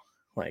don't know.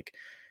 Like,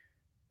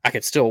 I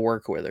could still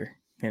work with her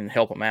and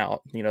help them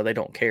out. They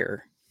don't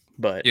care,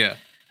 but yeah,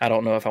 I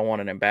don't know if I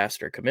want an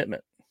ambassador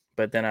commitment.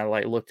 But then I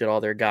like looked at all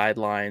their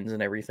guidelines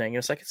and everything.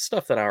 It's like, it's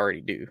stuff that I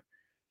already do. And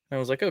I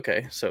was like,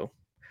 okay, so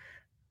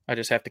I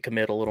just have to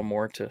commit a little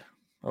more to,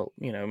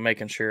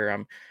 making sure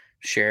I'm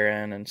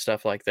sharing and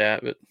stuff like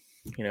that. But,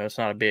 it's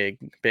not a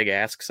big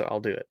ask, so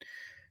I'll do it.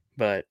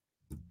 But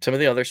some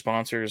of the other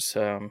sponsors,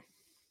 I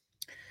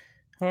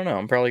don't know.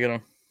 I'm probably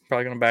gonna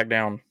back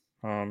down.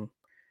 I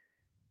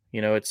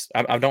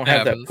don't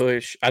have that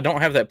push. I don't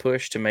have that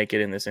push to make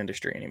it in this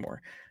industry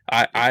anymore.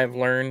 I've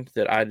learned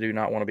that I do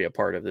not want to be a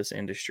part of this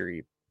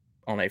industry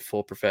on a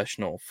full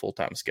professional,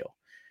 full-time scale.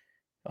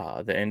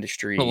 The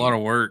industry, it's a lot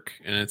of work,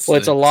 and it's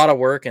a lot of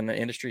work, and the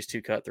industry's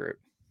too cutthroat.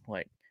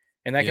 Like,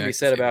 and that can be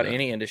said about that.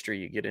 any industry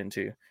you get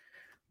into.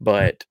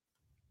 But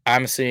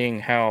I'm seeing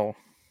how,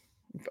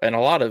 and a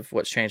lot of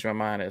what's changed my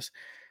mind is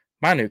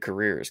my new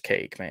career is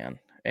cake, man,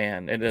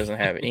 and it doesn't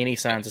have any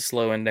signs of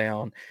slowing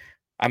down.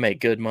 I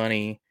make good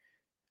money.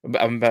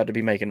 I'm about to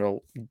be making a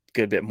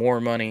good bit more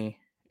money,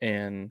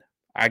 and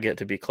I get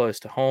to be close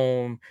to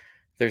home.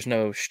 There's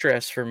no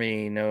stress for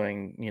me,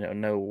 knowing,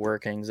 no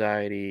work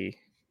anxiety,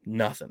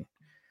 nothing.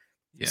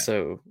 Yeah.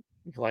 So,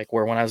 like,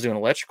 where when I was doing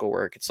electrical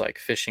work, it's like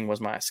fishing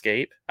was my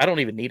escape. I don't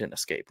even need an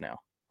escape now.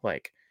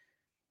 Like,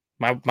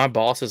 my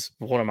boss is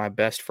one of my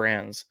best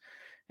friends,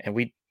 and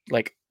we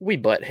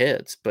butt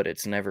heads, but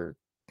it's never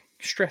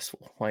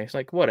stressful. Like, it's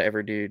like,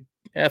 whatever, dude,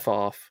 F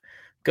off.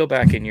 Go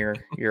back in your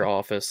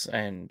office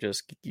and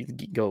just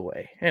go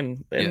away.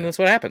 And that's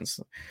what happens.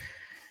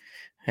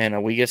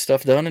 And we get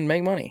stuff done and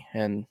make money.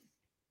 And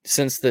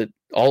since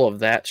all of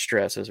that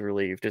stress is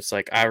relieved, it's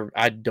like,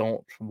 I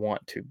don't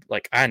want to,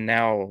 like, I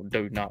now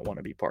do not want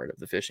to be part of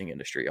the fishing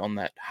industry on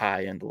that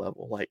high end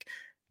level. Like,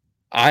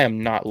 I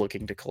am not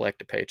looking to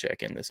collect a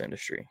paycheck in this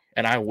industry,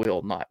 and I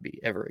will not be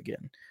ever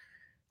again.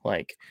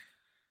 Like,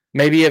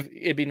 maybe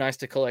it'd be nice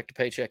to collect a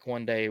paycheck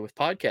one day with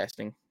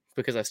podcasting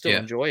because I still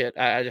enjoy it.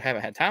 I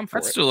haven't had time for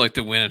it. I'd still like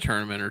to win a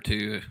tournament or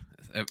two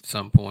at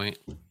some point.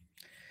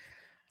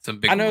 Some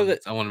big ones.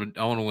 I want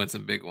to win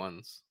some big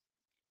ones.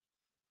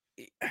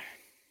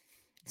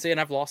 See,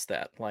 and I've lost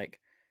that. Like,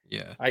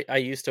 yeah, I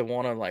used to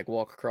want to like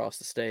walk across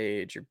the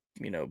stage or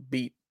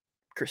beat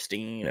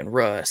Christine and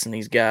Russ and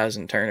these guys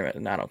in tournament,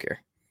 and I don't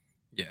care.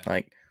 Yeah,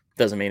 like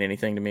doesn't mean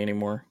anything to me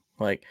anymore.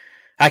 Like,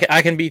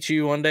 I can beat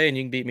you one day and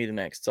you can beat me the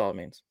next. That's all it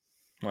means.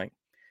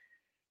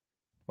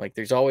 Like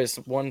there's always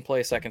one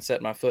place I can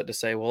set my foot to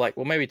say, well,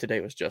 maybe today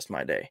was just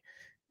my day.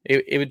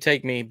 It would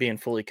take me being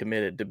fully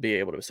committed to be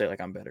able to say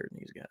like I'm better than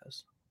these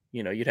guys.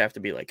 You'd have to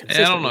be like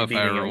consistently. I don't know if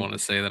I ever them. want to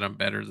say that I'm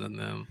better than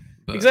them.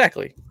 But,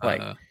 exactly.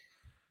 Like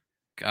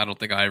I don't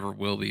think I ever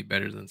will be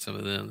better than some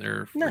of them.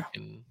 They're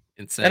freaking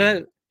insane.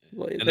 And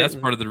that's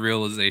part of the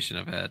realization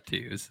I've had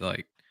too. Is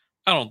like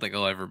I don't think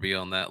I'll ever be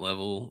on that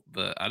level,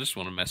 but I just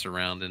want to mess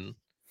around and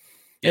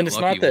it's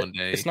not that one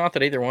day. It's not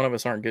that either one of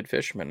us aren't good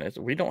fishermen.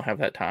 We don't have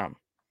that time.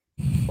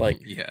 Like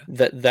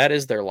that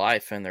is their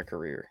life and their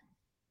career.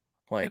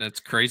 Like, and it's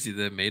crazy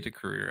they made a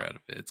career out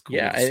of it. It's cool.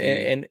 Yeah,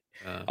 and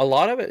a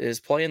lot of it is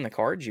playing the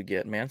cards you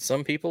get, man.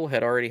 Some people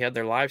had already had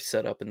their lives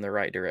set up in the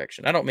right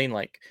direction. I don't mean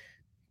like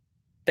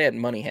they had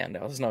money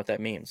handouts. That's not what that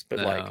means.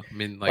 But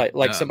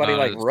somebody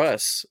like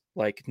Russ,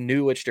 like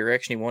knew which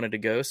direction he wanted to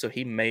go, so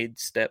he made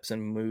steps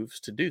and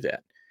moves to do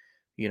that.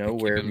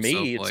 Where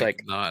me, it's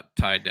like not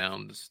tied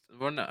down.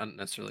 Well, not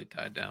necessarily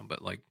tied down,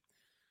 but like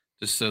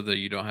just so that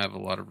you don't have a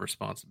lot of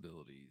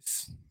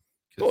responsibilities.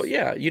 Well,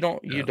 yeah, you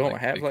don't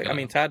have like I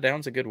mean, tied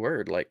down's a good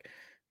word. Like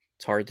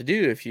it's hard to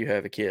do if you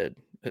have a kid.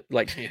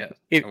 Like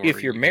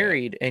if you're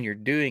married and you're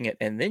doing it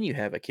and then you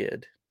have a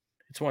kid,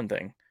 it's one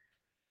thing.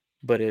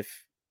 But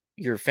if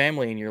your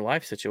family and your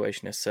life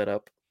situation is set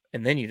up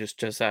and then you just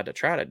decide to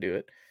try to do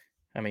it,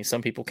 I mean,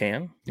 some people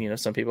can.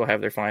 Some people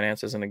have their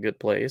finances in a good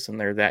place and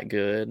they're that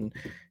good, and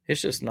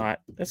it's just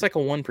not. It's like a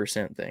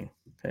 1% thing,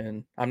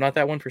 and I'm not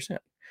that 1%.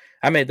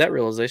 I made that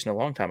realization a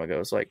long time ago.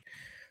 It's like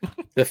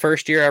the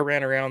first year I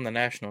ran around the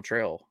national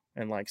trail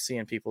and like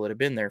seeing people that had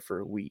been there for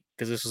a week,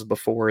 because this was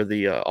before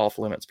the off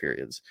limits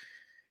periods.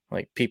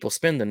 Like people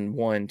spending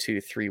 1,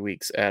 2, 3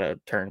 weeks at a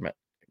tournament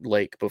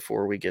lake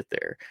before we get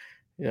there.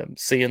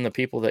 Seeing the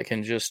people that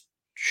can just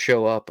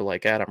show up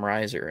like Adam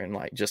Reiser and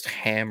like just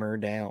hammer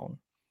down,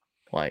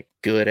 like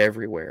good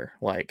everywhere.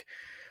 Like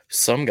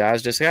some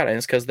guys just got it, and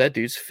it's because that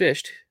dude's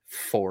fished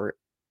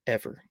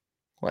forever.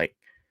 Like,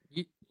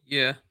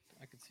 yeah,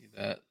 I can see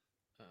that.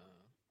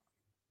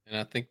 And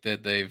I think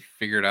that they've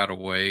figured out a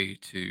way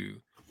to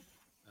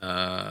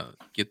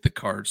get the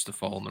cards to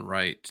fall in the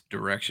right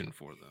direction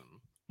for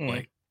them.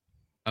 Like,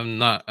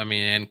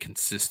 and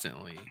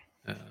consistently.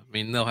 I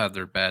mean, they'll have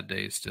their bad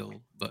days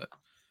still, but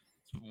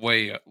it's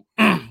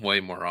way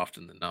more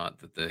often than not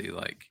that they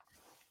like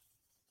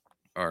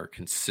are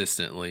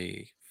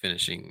consistently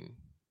finishing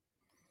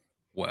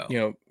well.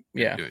 Doing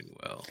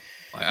well.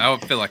 Like, I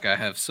would feel like I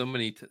have so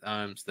many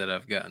times that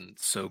I've gotten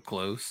so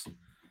close,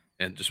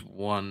 and just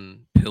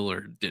one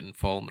pillar didn't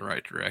fall in the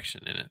right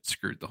direction, and it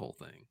screwed the whole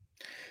thing.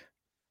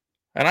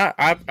 And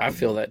I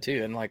feel that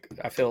too. And like,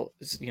 I feel,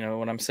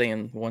 when I'm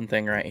saying one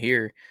thing right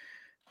here,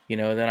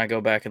 then I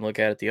go back and look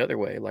at it the other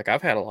way. Like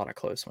I've had a lot of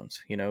close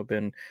ones,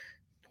 been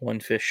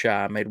one fish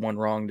shy, made one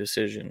wrong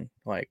decision.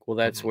 Like, well,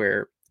 that's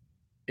where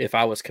if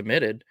I was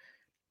committed,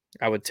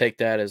 I would take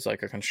that as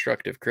like a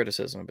constructive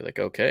criticism and be like,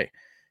 okay,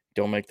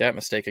 don't make that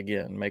mistake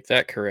again, make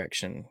that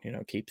correction,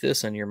 keep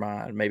this in your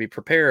mind, maybe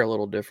prepare a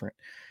little different.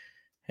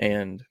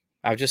 And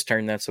I've just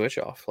turned that switch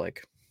off.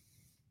 Like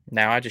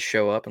now I just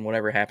show up and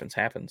whatever happens,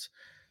 happens.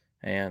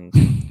 And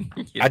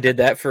I did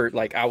that for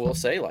like, I will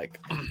say like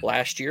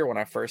last year when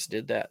I first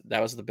did that,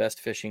 that was the best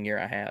fishing year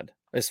I had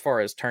as far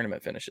as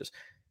tournament finishes.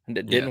 And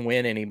it didn't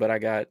win any, but I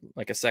got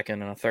like a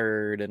second and a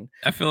third. And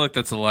I feel like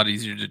that's a lot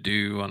easier to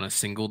do on a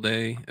single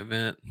day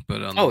event,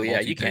 but on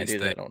you can't do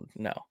that on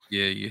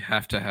Yeah, you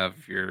have to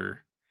have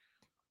your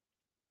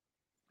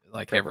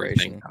like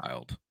everything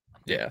dialed.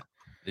 Yeah.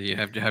 You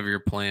have to have your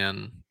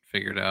plan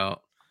figured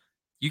out.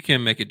 You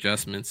can make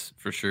adjustments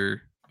for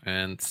sure,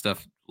 and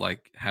stuff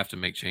like have to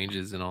make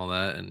changes and all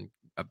that and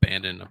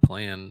abandon a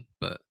plan.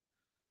 But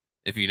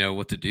if you know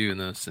what to do in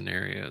those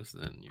scenarios,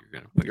 then you're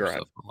going to put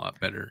yourself in a lot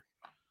better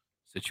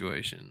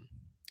situation.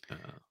 And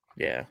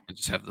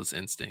just have those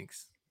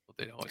instincts, what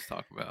they always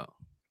talk about.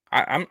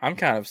 I'm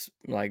kind of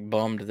like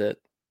bummed that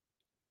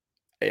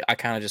I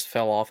kind of just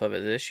fell off of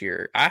it this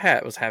year.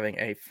 I was having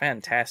a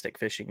fantastic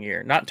fishing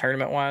year, not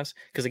tournament wise,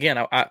 because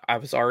again, I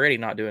was already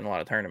not doing a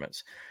lot of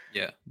tournaments.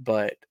 Yeah.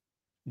 But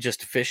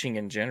just fishing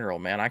in general,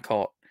 man,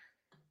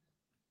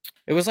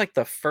 it was like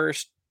the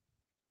first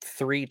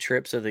 3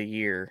 trips of the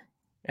year,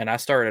 and I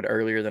started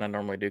earlier than I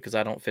normally do because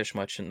I don't fish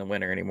much in the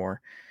winter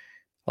anymore.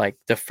 Like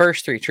the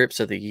first 3 trips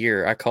of the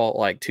year, I caught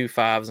like 2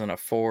 5s and a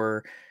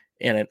 4,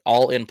 and it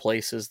all in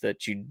places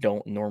that you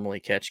don't normally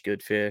catch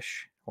good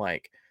fish.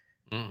 Like,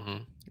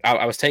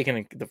 I was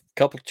taking the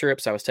couple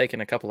trips. I was taking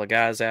a couple of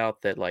guys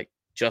out that like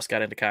just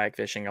got into kayak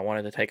fishing. I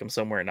wanted to take them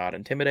somewhere not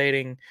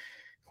intimidating.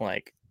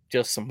 Like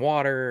just some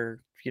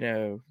water,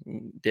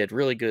 did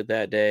really good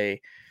that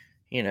day,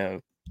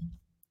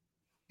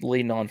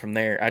 leading on from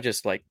there. I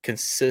just like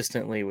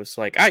consistently was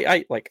like,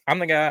 I'm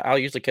the guy, I'll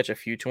usually catch a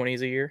few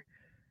 20s a year,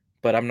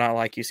 but I'm not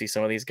like you see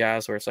some of these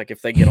guys where it's like,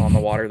 if they get on the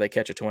water, they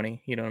catch a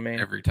 20, you know what I mean?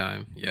 Every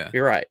time. Yeah.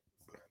 You're right.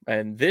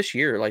 And this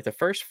year, like the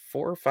first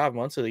 4 or 5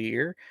 months of the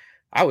year,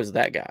 I was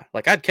that guy.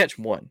 Like I'd catch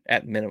one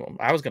at minimum.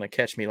 I was going to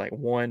catch me like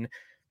one,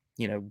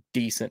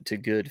 decent to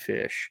good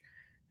fish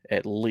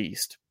at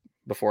least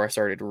before I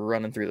started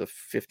running through the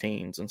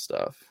 15s and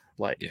stuff.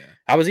 Like Yeah.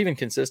 I was even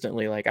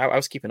consistently like I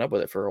was keeping up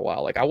with it for a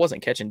while. Like I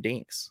wasn't catching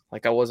dinks.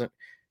 Like I wasn't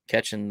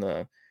catching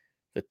the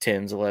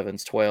 10s,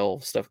 11s,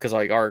 12 stuff because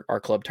like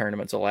our club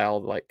tournaments allow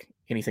like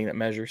anything that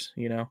measures,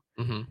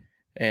 Mm-hmm.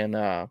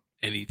 and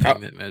Anything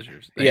that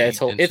measures. yeah,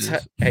 8 it's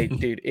inches. hey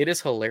dude, it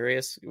is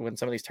hilarious when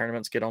some of these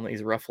tournaments get on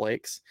these rough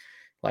lakes.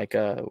 Like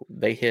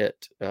they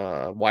hit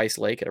Weiss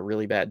Lake at a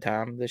really bad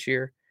time this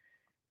year,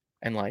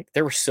 and like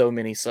there were so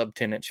many sub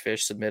 10-inch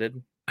fish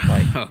submitted.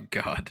 Like Oh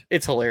God.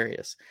 it's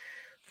hilarious.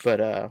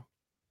 But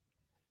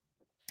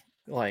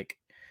like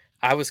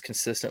I was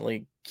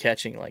consistently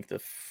catching like the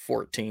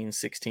 14,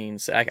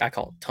 16s. I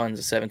call it tons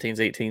of 17s,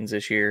 18s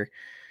this year,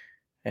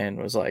 and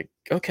was like,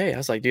 okay. I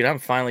was like, dude, I'm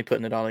finally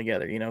putting it all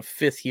together.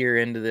 5th year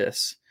into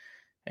this,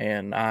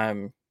 and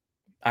I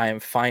am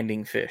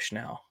finding fish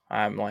now.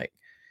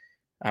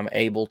 I'm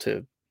able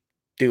to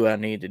do what I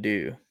need to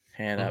do,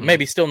 and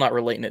maybe still not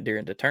relating it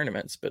during the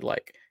tournaments, but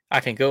like I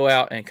can go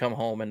out and come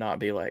home and not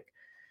be like,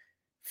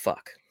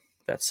 fuck,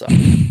 that sucked.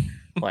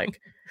 like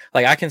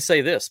I can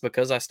say this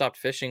because I stopped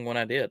fishing when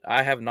I did.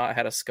 I have not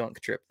had a skunk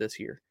trip this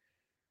year.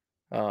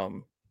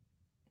 I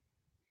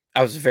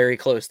was very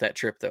close that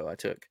trip though. I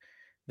took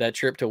that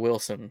trip to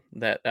Wilson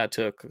that I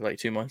took like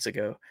 2 months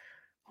ago.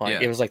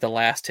 Like it was like the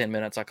last 10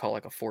 minutes I caught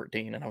like a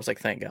 14, and I was like,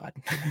 thank God.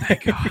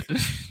 Thank God.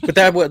 But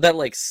that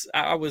like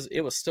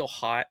it was still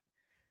hot,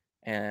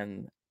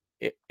 and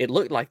it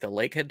looked like the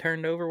lake had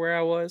turned over where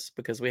I was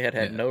because we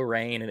had no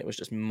rain, and it was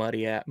just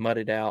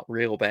mudded out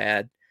real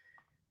bad,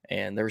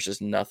 and there was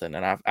just nothing.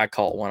 And I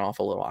caught one off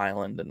a little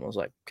island and was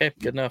like, okay,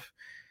 good enough.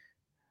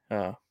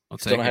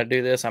 Still know how to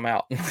do this. I'm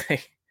out.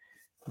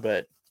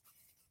 But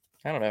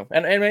I don't know,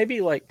 and maybe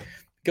like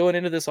going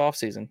into this off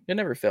season, it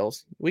never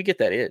fails. We get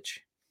that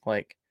itch,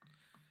 like.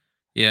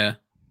 Yeah.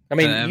 I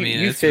mean,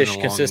 you fish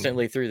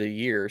consistently through the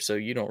year, so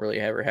you don't really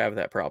ever have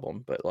that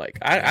problem. But like,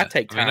 I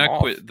take time off. I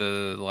quit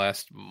the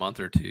last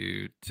month or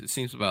two. It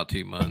seems about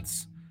 2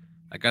 months.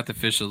 I got to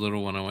fish a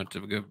little when I went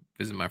to go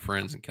visit my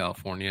friends in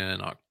California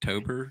in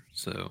October.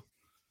 So,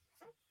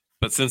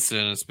 but since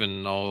then it's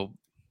been all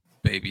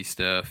baby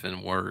stuff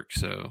and work.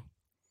 So,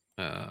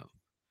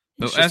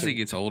 but as he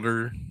gets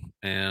older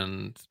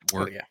and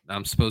work,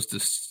 I'm supposed to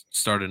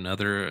start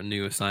a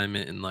new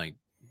assignment in like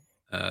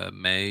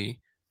May,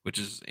 which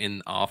is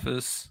in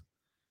office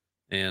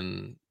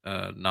and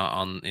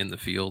not in the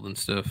field and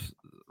stuff.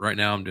 Right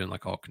now I'm doing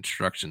like all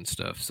construction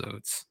stuff, so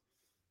it's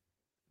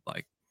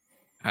like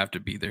I have to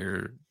be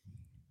there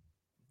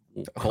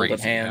holding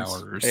hands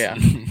hours. Yeah.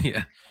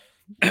 Yeah.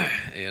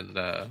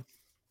 And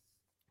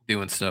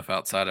doing stuff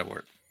outside of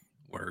work.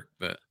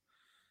 But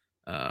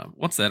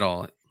once that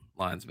all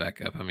lines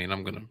back up, I mean,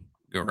 I'm gonna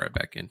go right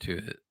back into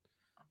it.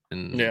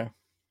 And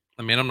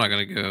I mean,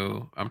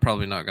 I'm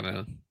probably not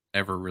gonna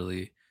ever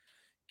really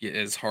get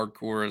as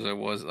hardcore as I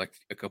was like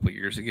a couple of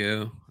years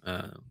ago.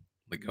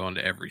 Like going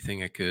to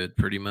everything I could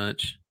pretty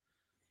much.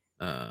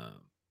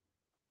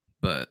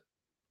 But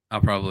I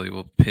probably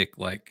will pick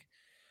like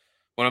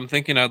what I'm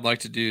thinking I'd like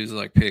to do is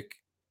like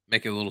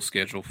make a little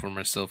schedule for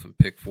myself and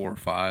pick 4 or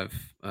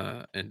 5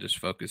 and just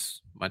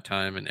focus my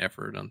time and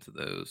effort onto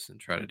those and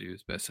try to do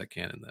as best I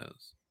can in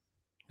those.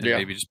 And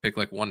maybe just pick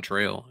like one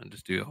trail and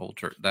just do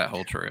that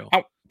whole trail.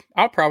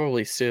 I'll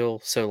probably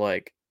still, so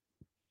like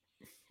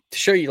to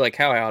show you like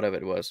how out of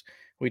it was.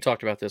 We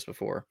talked about this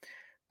before.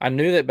 I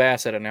knew that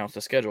Bass had announced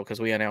a schedule because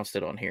we announced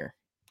it on here.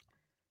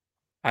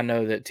 I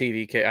know that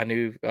I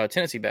knew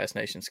Tennessee Bass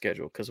Nation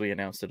schedule because we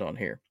announced it on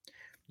here.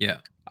 Yeah.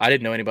 I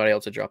didn't know anybody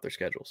else had dropped their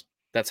schedules.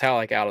 That's how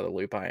like out of the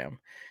loop I am.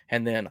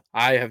 And then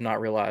I have not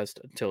realized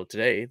until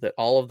today that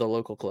all of the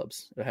local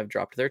clubs have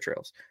dropped their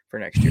trails for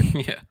next year.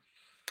 Yeah.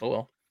 Oh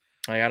well.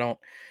 Like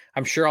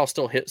I'm sure I'll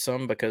still hit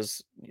some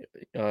because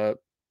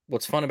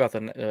what's fun about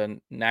the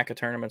NACA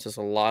tournaments is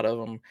a lot of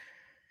them.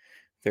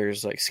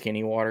 There's like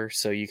skinny water,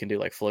 so you can do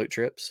like float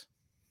trips.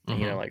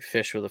 Like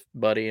fish with a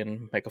buddy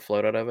and make a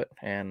float out of it.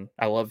 And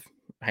I love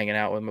hanging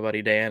out with my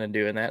buddy Dan and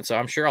doing that. So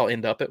I'm sure I'll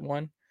end up at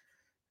one.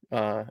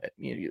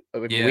 We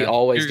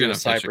always do a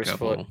Cypress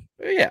float.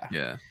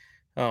 Yeah.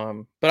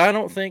 But I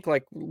don't think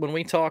like when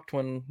we talked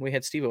when we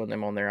had Steve-O and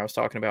them on there, I was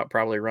talking about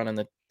probably running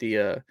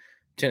the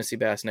Tennessee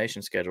Bass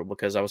Nation schedule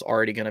because I was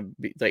already going to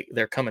be like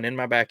they're coming in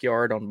my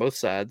backyard on both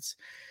sides,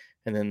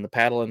 and then the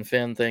paddle and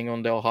fin thing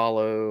on Del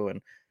Hollow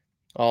and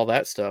all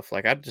that stuff.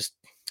 Like I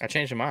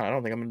changed my mind. I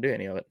don't think I'm going to do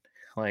any of it.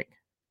 Like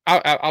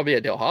I'll be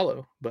at Del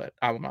Hollow, but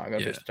I'm not going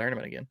to fish the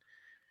tournament again.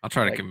 I'll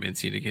try to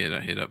convince you to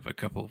hit up a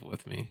couple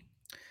with me.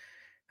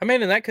 I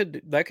mean, and that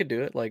could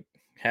do it. Like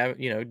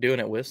doing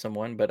it with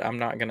someone, but I'm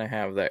not gonna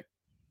have that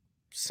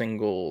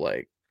single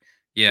like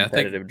Yeah, I think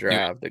competitive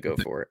drive to go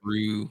for it.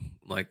 Through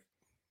like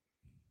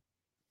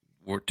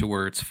to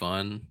where it's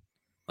fun,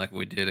 like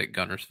we did at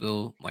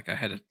Gunnersville. Like I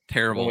had a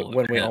terrible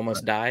When we event,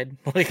 almost but- died.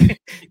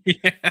 Like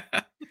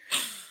yeah.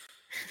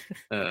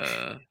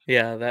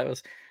 yeah, that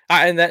was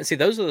that's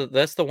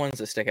the ones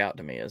that stick out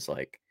to me is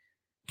like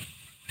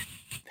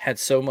had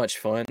so much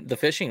fun. The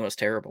fishing was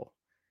terrible.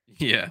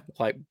 Yeah.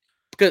 Like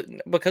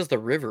because the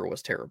river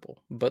was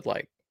terrible, but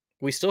like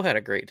we still had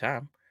a great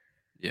time.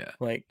 Yeah.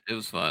 Like It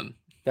was fun.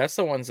 that's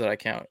the ones that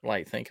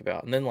I think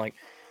about. And then like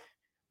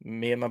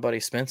me and my buddy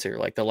Spencer,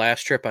 like the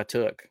last trip I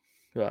took,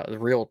 the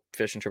real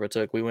fishing trip I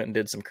took, we went and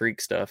did some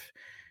creek stuff,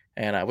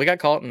 and we got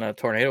caught in a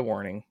tornado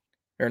warning,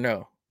 or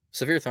no,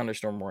 severe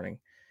thunderstorm warning.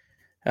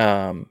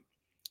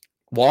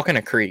 Walking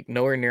a creek,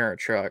 nowhere near our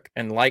truck,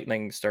 and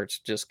lightning starts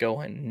just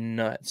going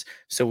nuts.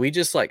 So we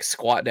just like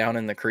squat down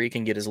in the creek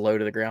and get as low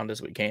to the ground as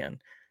we can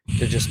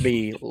to just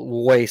be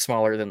way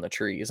smaller than the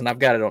trees. And I've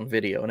got it on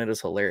video, and it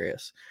is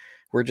hilarious.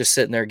 We're just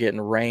sitting there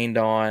getting rained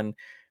on.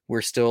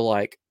 We're still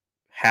like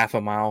half a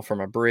mile from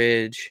a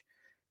bridge,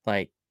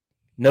 like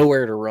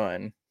nowhere to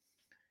run.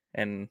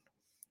 And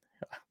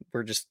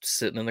we're just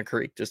sitting in the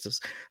creek, just as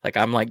like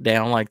I'm like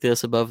down like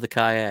this above the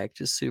kayak,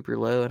 just super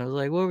low. And I was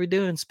like, "What are we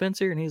doing,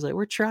 Spencer?" And he's like,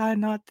 "We're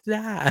trying not to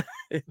die."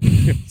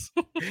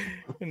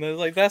 And I was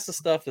like, "That's the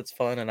stuff that's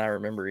fun," and I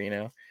remember,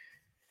 And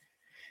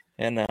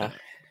I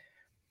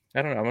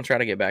don't know. I'm gonna try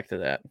to get back to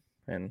that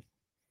and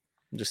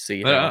just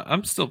see. But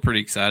I'm still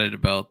pretty excited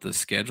about the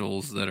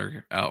schedules that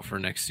are out for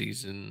next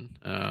season.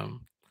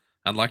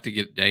 I'd like to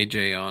get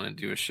AJ on and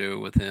do a show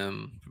with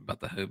him about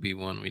the Hobie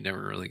one. We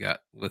never really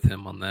got with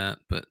him on that,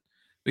 but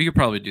we could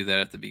probably do that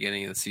at the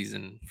beginning of the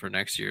season for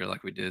next year,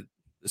 like we did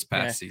this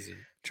past season.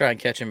 Try and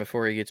catch him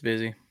before he gets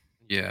busy.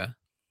 Yeah,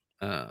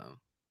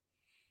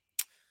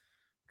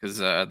 because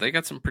they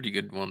got some pretty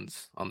good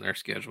ones on their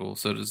schedule.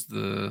 So does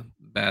the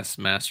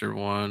Bassmaster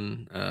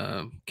one.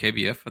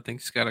 KBF, I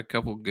think, has got a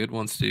couple good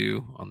ones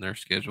too on their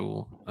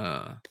schedule.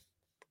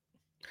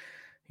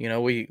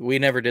 We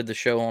never did the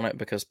show on it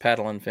because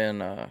Paddle and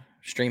Finn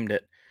streamed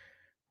it,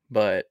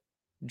 but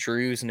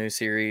Drew's new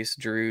series,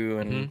 Drew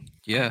and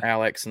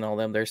Alex and all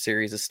them, their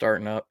series is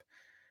starting up.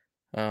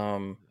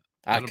 I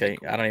don't even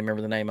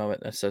remember the name of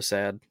it. That's so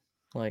sad.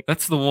 Like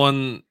that's the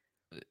one.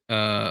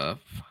 I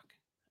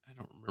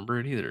don't remember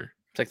it either.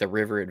 It's like the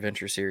River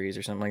Adventure series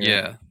or something like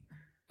that.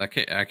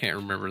 Yeah, I can't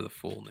remember the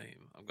full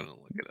name. I'm gonna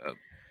look it up.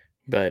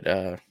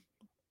 But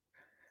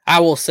I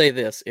will say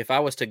this: if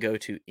I was to go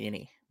to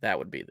any, that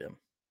would be them.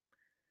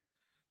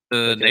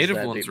 The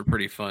native ones are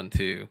pretty fun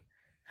too.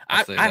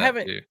 I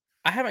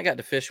haven't got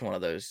to fish one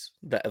of those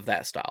of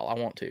that style. I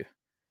want to.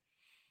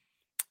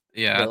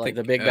 Yeah, like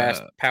the Big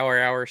Bass Power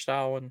Hour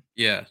style one.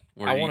 Yeah,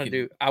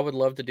 I would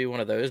love to do one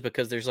of those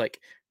because there's like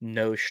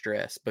no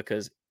stress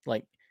because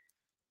like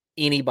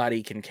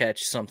anybody can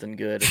catch something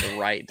good at the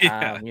right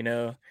time.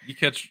 You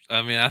catch.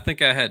 I mean, I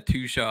think I had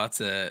 2 shots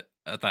at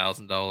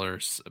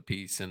 $1,000 a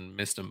piece and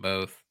missed them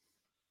both.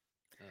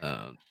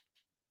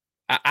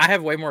 I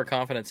have way more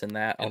confidence in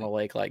that on a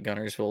lake like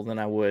Gunnersville than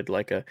I would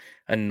like a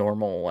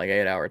normal like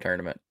 8-hour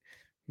tournament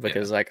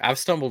because like I've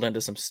stumbled into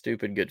some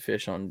stupid good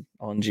fish on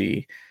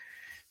G.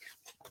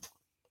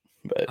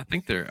 But I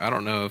think I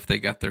don't know if they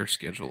got their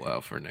schedule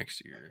out for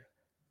next year.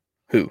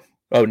 Who?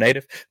 Oh,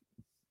 Native?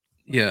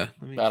 Yeah.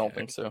 I don't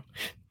think so.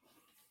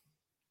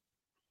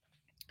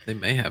 They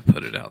may have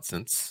put it out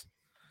since.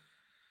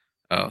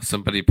 Oh,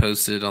 somebody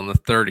posted on the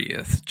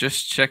 30th.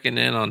 Just checking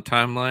in on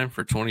timeline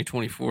for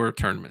 2024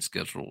 tournament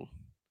schedule.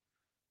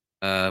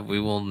 We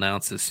will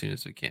announce as soon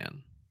as we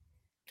can.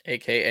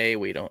 AKA,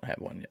 we don't have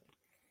one yet.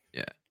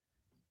 Yeah.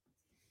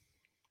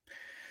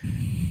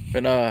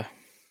 But no.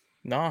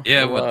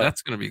 Yeah, but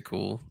that's gonna be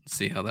cool.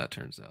 See how that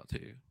turns out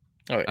too.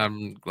 Oh, yeah.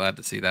 I'm glad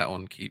to see that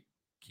one keep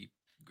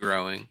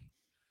growing.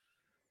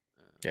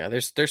 Yeah,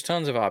 there's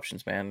tons of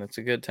options, man. It's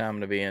a good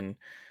time to be in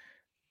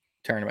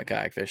tournament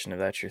kayak fishing if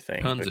that's your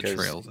thing. Tons of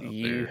trails out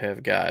you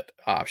have got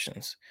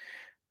options.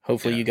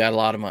 Hopefully, you got a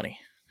lot of money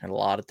and a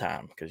lot of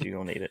time because you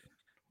don't need it.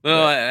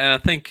 Well, I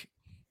think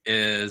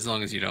as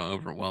long as you don't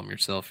overwhelm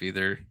yourself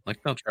either,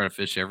 like don't try to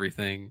fish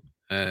everything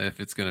if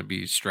it's going to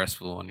be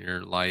stressful on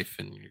your life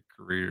and your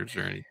careers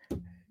or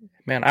anything.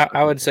 Man,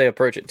 I would say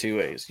approach it 2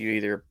 ways. You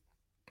either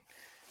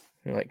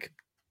like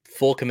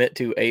full commit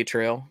to a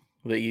trail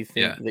that you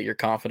think that you're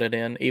confident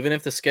in, even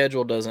if the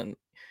schedule doesn't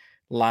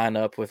line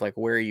up with like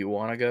where you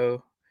want to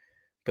go.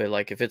 But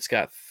like if it's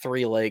got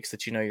 3 lakes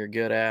that you're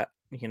good at,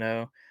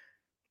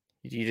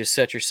 you just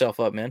set yourself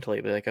up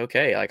mentally. Be like,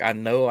 okay, like I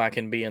know I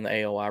can be in the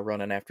AOI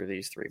running after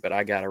these 3, but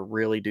I got to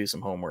really do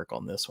some homework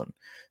on this one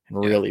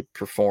and really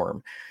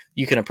perform.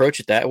 You can approach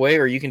it that way,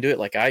 or you can do it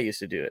like I used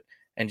to do it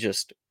and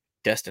just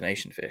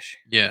destination fish.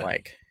 Yeah,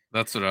 like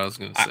that's what I was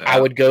going to say. I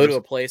would go to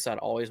a place I'd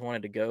always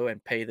wanted to go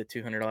and pay the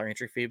 $200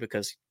 entry fee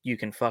because you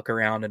can fuck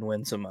around and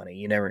win some money.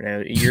 You never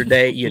know your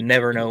day. You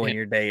never know when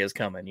your day is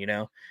coming,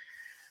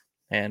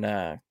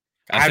 And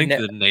I think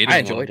the I native one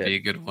enjoyed would be it. a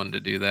good one to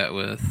do that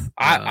with.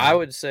 I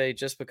would say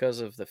just because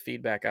of the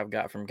feedback I've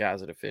got from guys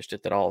that have fished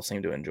it, that all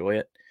seem to enjoy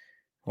it.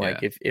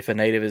 Like Yeah. if a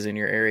native is in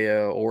your area,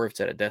 or if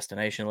it's at a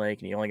destination lake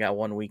and you only got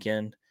one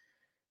weekend,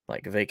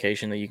 like a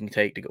vacation that you can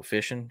take to go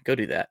fishing, go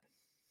do that.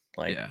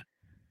 Like Yeah.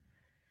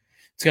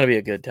 it's gonna be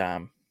a good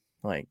time.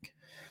 Like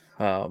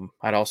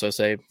I'd also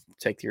say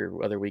take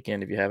your other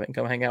weekend if you haven't, and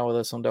come hang out with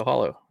us on Del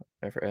Hollow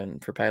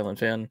and for Paddle and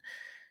Fin.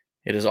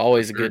 It is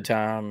always a good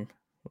time.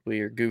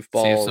 We are See if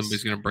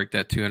somebody's goofballs. going to break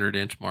that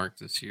 200-inch mark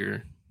this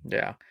year.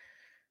 Yeah.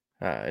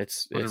 What did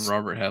It's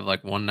Robert have,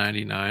 like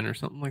 199 or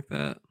something like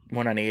that?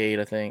 198,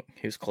 I think.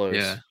 He was close.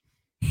 Yeah.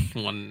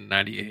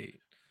 198.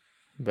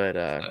 But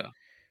So,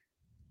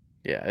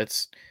 yeah,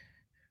 it's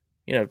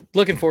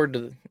looking forward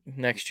to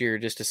next year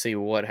just to see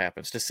what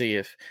happens, to see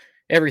if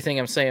everything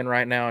I'm saying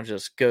right now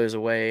just goes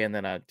away and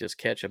then I just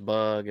catch a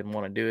bug and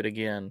want to do it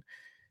again.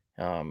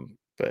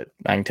 But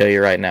I can tell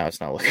you right now, it's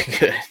not looking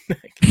good.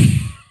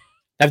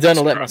 I've done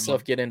to let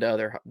myself get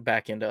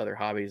back into other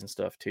hobbies and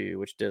stuff too,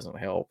 which doesn't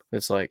help.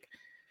 It's like,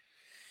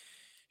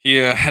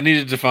 yeah, I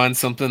needed to find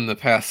something to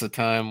pass the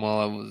time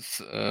while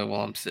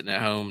I'm sitting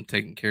at home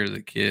taking care of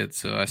the kids.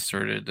 So I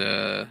started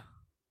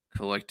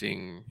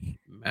collecting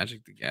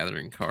Magic the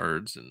Gathering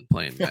cards and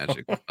playing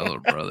Magic with my little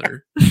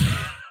brother.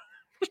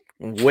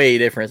 way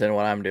different than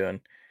what I'm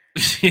doing.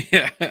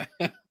 Yeah.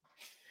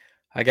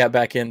 I got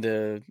back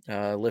into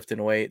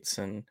lifting weights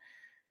and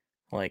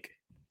like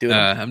doing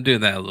I'm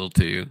doing that a little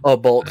too. a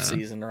bulk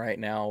season right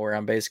now, where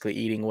I'm basically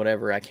eating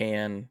whatever I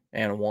can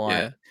and want.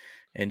 Yeah.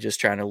 And just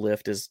trying to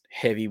lift as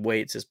heavy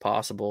weights as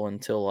possible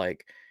until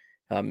like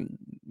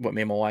what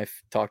me and my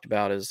wife talked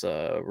about is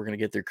we're going to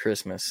get through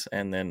Christmas,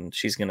 and then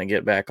she's going to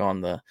get back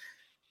on the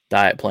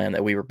diet plan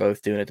that we were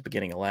both doing at the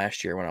beginning of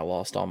last year when I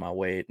lost all my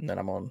weight, and then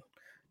I'm on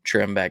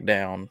trim back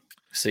down,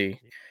 see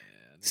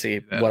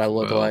what I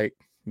look like.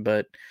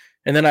 But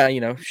and then I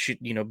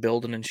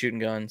building and shooting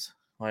guns.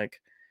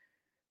 Like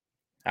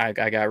I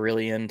got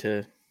really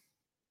into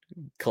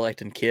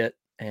collecting kit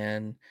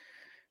and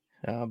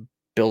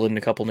building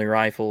a couple new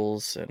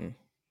rifles, and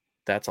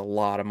that's a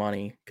lot of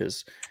money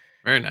because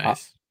very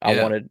nice. I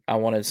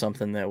wanted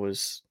something that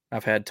was,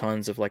 I've had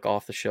tons of like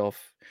off the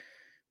shelf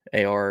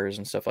ARs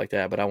and stuff like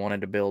that, but I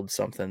wanted to build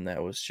something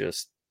that was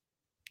just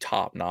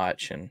top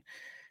notch, and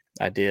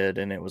I did,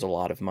 and it was a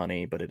lot of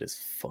money, but it is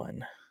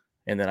fun.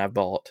 And then I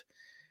bought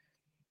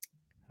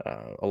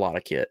a lot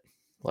of kit,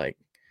 like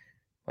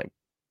a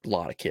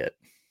lot of kit,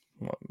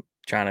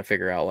 trying to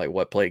figure out like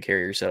what plate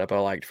carrier setup I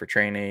liked for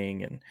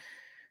training and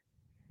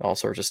all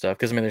sorts of stuff.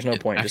 Because I mean, there's no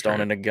point just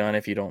owning a gun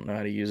if you don't know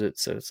how to use it.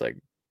 So it's like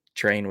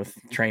train with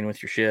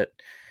your shit.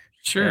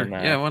 Sure. And,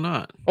 yeah. Why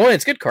not? Oh, and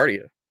it's good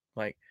cardio.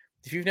 Like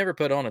if you've never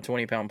put on a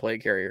 20-pound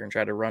plate carrier and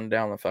tried to run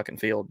down the fucking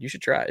field, you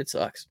should try it. It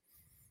sucks.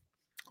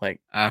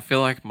 Like I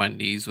feel like my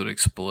knees would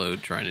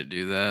explode trying to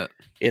do that.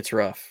 It's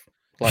rough.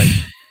 Like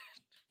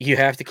you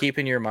have to keep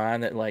in your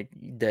mind that like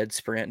dead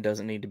sprint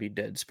doesn't need to be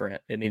dead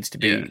sprint. It needs to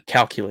be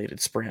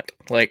calculated sprint.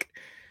 Like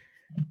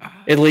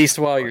at least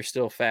while you're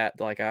still fat,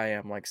 like I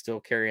am, like still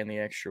carrying the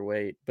extra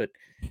weight. But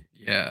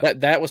yeah,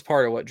 that was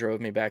part of what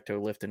drove me back to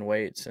lifting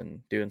weights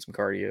and doing some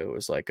cardio. It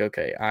was like,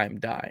 okay, I'm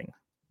dying.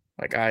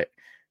 Like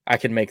I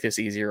can make this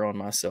easier on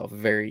myself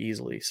very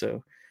easily.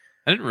 So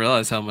I didn't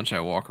realize how much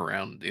I walk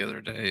around the other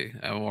day.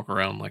 I walk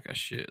around like a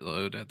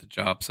shitload at the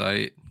job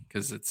site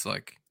because it's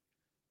like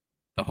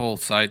the whole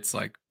site's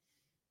like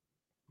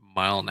a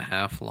mile and a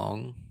half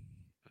long.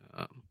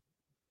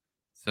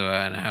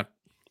 And I have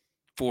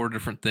 4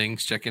 different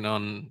things checking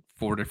on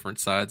 4 different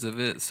sides of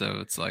it. So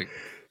it's like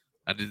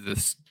I do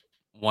this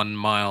 1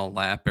 mile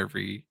lap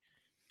every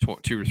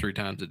 2 or 3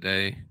 times a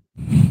day.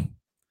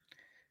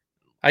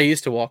 I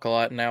used to walk a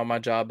lot. Now my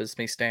job is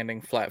me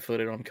standing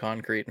flat-footed on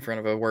concrete in front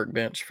of a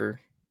workbench for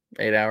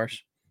 8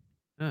 hours.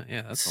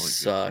 Yeah, that's always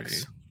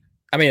sucks.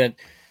 I mean,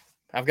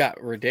 I've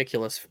got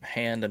ridiculous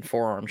hand and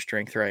forearm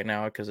strength right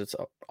now because it's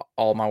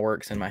all my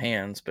work's in my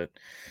hands, but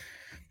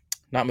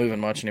not moving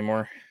much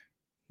anymore.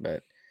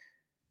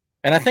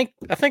 And I think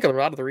a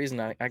lot of the reason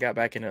I got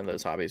back into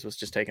those hobbies was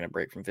just taking a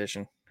break from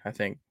fishing. I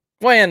think,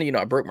 and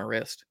I broke my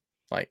wrist.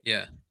 Like,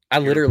 yeah, I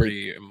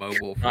literally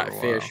immobile for not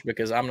fish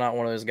because I'm not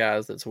one of those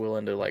guys that's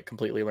willing to like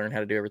completely learn how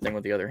to do everything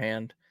with the other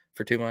hand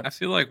for 2 months. I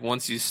feel like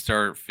once you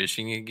start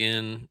fishing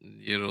again,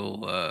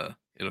 it'll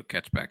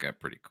catch back up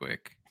pretty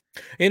quick.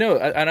 And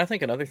I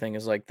think another thing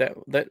is like that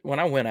when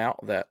I went out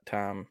that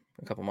time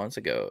a couple months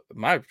ago,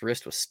 my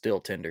wrist was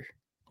still tender.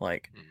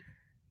 Like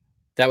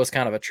that was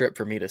kind of a trip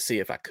for me to see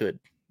if I could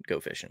go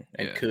fishing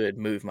and could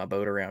move my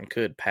boat around,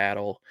 could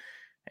paddle,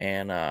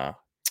 and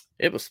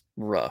it was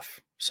rough.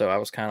 So I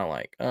was kind of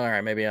like, all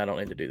right, maybe I don't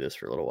need to do this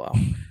for a little while.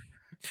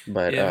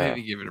 But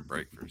maybe give it a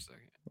break for a second.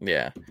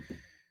 Yeah.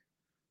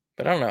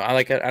 But I don't know. I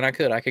like it, and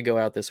I could go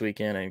out this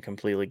weekend and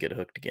completely get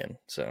hooked again.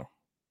 So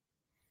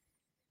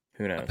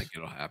who knows? I think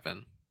it'll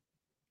happen.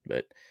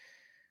 But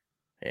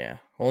yeah.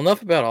 Well,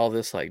 enough about all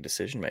this like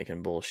decision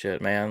making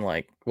bullshit, man.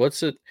 Like,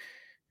 what's it?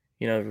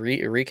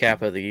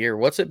 Recap of the year.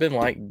 What's it been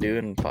like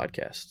doing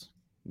podcasts?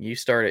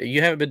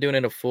 You haven't been doing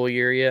it a full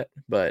year yet,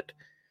 but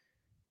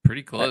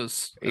Pretty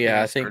close. I think yeah,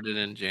 I I think. started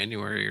in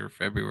January or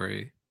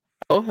February.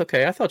 Oh,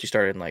 okay. I thought you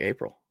started in like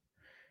April.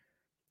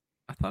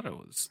 I thought it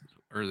was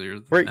earlier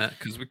than Where? that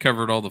because we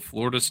covered all the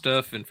Florida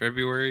stuff in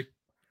February.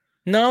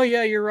 No,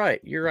 yeah, you're right.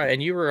 You're right.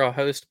 And you were a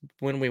host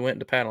when we went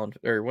to Paddle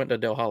or went to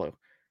Del Hollow,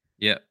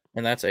 Yep.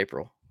 and that's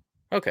April.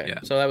 Okay,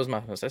 Yeah. so that was my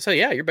mistake. So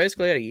yeah, you're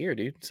basically at a year,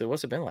 dude. So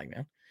what's it been like,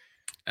 man?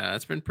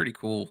 It's been pretty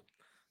cool.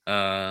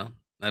 Uh,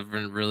 I've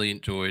been really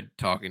enjoyed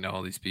talking to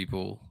all these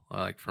people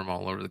like from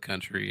all over the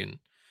country and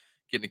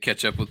getting to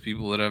catch up with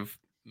people that I've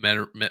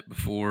met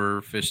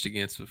before, fished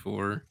against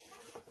before,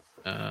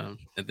 and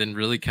then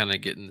really kind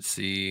of getting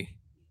to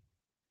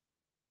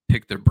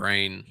pick their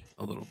brain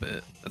a little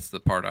bit. That's the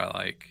part I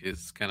like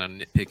is kind of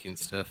nitpicking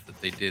stuff that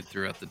they did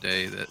throughout the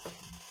day. That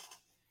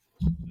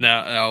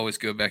now I always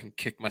go back and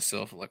kick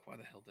myself like, why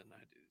the hell didn't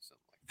I do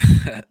something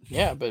like that?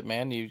 Yeah, but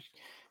man,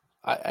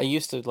 I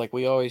used to like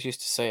we always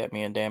used to say at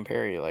me and Dan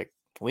Perry, like,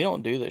 we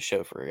don't do this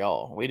show for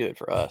y'all. We do it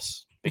for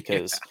us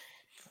Yeah. because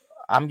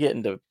I'm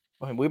getting to.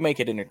 I mean, we make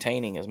it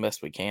entertaining as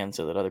best we can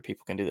so that other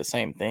people can do the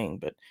same thing,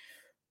 but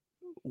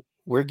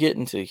we're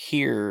getting to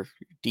hear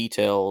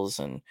details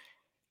and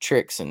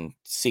tricks and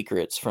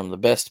secrets from the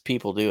best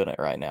people doing it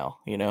right now,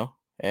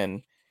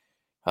 and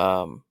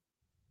um,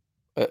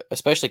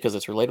 especially because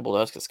it's relatable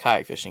to us because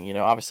kayak fishing,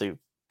 obviously,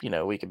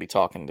 we could be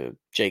talking to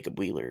Jacob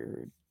Wheeler,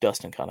 or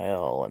Dustin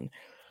Connell, and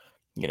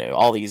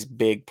all these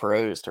big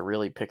pros to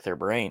really pick their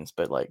brains,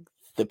 but like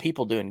the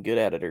people doing good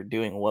at it are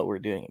doing what we're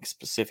doing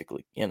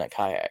specifically in a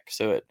kayak.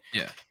 So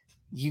Yeah.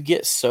 you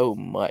get so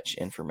much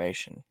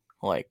information,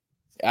 like,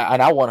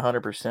 and I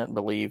 100%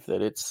 believe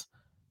that it's.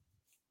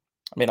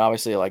 I mean,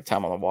 obviously, like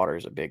time on the water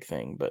is a big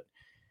thing, but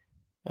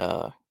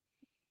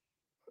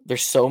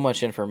there's so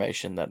much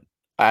information that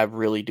I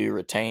really do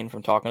retain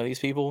from talking to these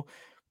people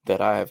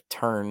that I have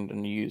turned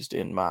and used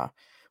in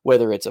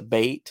whether it's a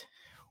bait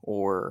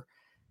or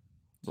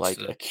Just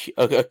like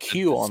a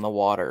cue on the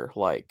water,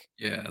 like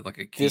like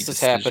a key this is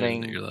decision that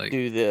happening, you're like,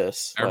 do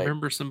this. I Like,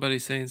 remember somebody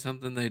saying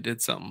something. They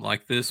did something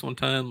like this one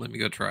time. Let me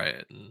go try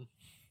it. And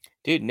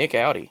dude, Nick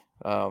Audi,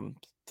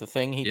 the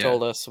thing he yeah.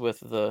 told us with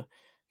the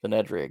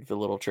Ned rig, the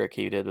little trick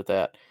he did with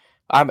that.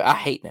 I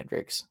hate Ned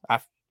rigs. I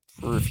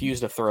refuse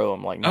to throw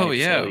them like Oh 90%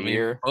 yeah, of I the mean,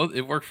 year.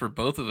 it worked for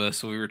both of us.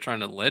 So we were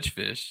trying to ledge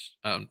fish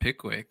out in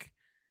Pickwick,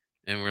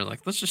 and we are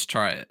like, let's just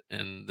try it,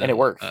 and And it then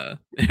worked.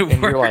 it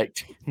And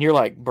worked. you're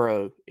like,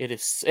 bro, it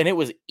is, and it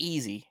was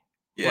easy.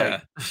 Like,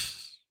 Yeah,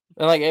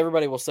 and like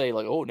everybody will say,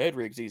 like, oh, Ned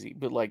rig's easy,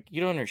 but like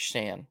you don't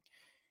understand,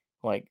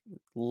 like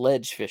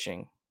ledge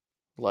fishing,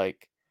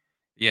 like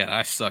yeah.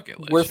 I suck at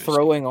we're ledge fishing.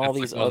 throwing all That's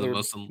like these one of the other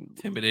most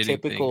intimidating things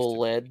typical to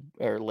me. lead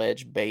or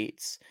ledge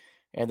baits,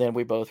 and then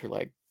we both were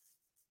like,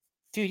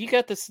 dude, you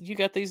got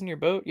these in your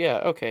boat? Yeah,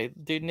 okay,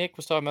 dude. Nick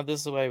was talking about this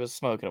is the way he was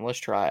smoking them. Let's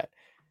try it.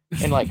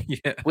 And like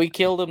Yeah, we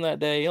killed him that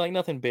day, like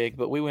nothing big,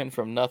 but we went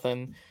from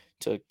nothing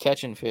to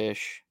catching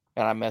fish.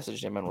 And I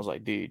messaged him and was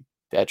like, dude,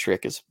 that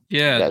trick is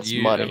yeah. that's I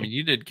mean, money.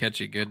 you did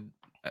catch a good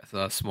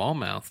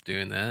smallmouth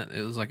doing that.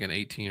 It was like an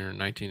 18 or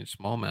 19-inch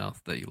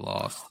smallmouth that you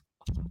lost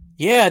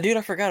Yeah, dude,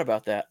 I forgot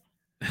about that.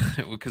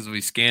 because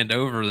we scanned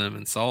over them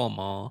and saw them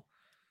all,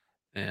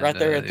 and Right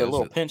there at it the was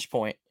little pinch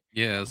point.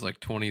 yeah, it was like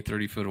 20,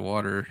 30 foot of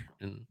water,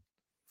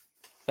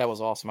 That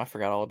was awesome. I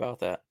forgot all about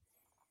that.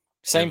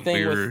 Same and we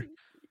thing with, were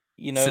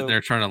sitting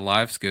there trying to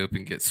live scope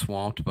and get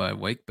swamped by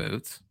wake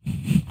boats.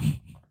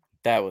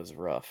 that was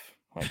rough.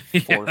 Like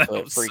Yeah, that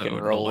 4-foot was so freaking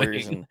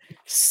rollers annoying. and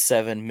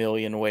 7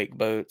 million wake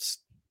boats.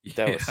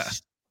 That Yeah,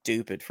 was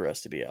stupid for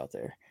us to be out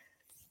there.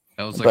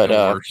 that was like But the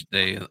worst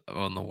day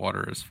on the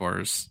water as far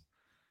as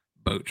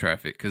boat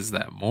traffic because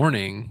that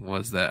morning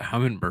was that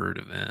hummingbird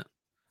event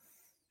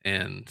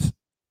and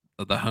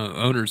the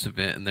owners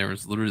event, and there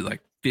was literally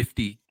like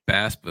 50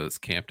 bass boats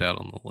camped out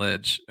on the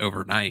ledge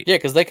overnight. yeah,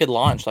 because they could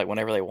launch like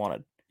whenever they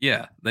wanted.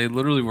 Yeah, they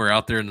literally were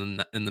out there in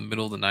the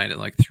middle of the night at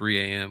like 3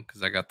 a.m.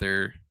 because I got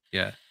there,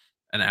 yeah,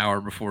 an hour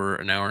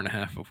and a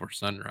half before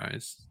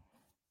sunrise.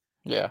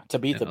 Yeah, to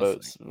beat And the I was like,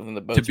 boats when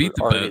the to boats were beat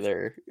the already boats,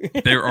 there.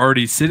 they were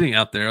already sitting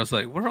out there. I was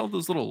like, where are all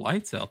those little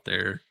lights out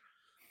there?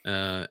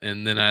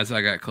 And then as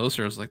I got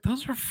closer, I was like,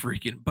 those are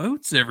freaking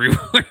boats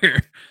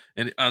everywhere.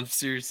 And I'm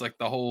serious, like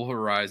the whole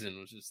horizon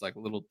was just like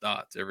little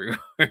dots everywhere.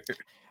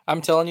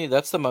 I'm telling you,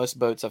 that's the most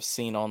boats I've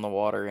seen on the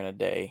water in a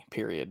day,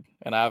 period.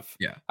 And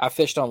Yeah. I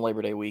fished on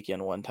Labor Day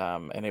weekend one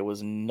time, and it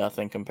was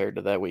nothing compared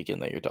to that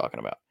weekend that you're talking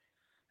about.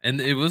 And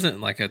it wasn't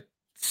like a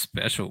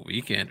special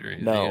weekend or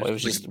anything. No, it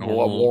was Like just a a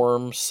normal.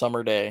 warm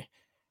summer day.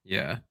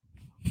 Yeah.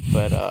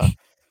 But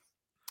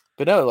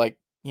but no, like,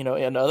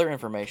 and other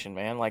information,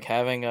 man, like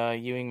having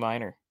Ewing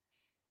Miner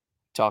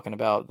talking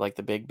about like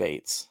the big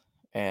baits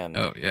and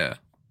Oh yeah.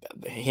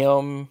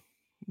 him,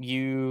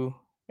 you,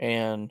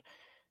 and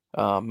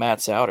Matt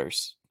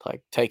Souders,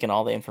 like taking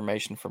all the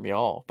information from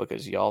y'all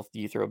because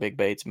you throw big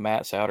baits.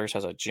 Matt Souders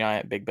has a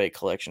giant big bait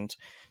collection,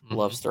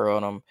 loves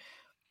throwing them.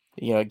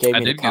 It gave I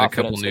me the did get a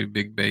couple confidence. new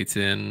big baits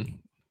in,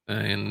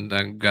 and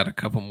I got a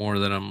couple more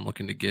that I'm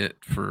looking to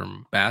get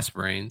from Bass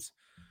Brains.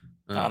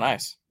 Oh,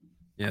 nice.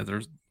 Yeah,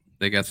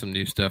 they got some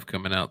new stuff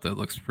coming out that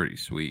looks pretty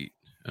sweet.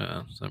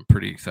 So I'm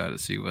pretty excited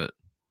to see what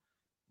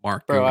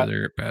Mark over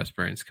there at Bass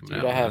Brains coming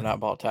out. I have not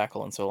bought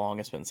tackle in so long.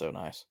 It's been so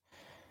nice.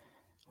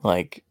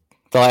 Like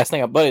the last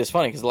thing but it's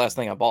funny because the last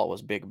thing I bought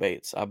was big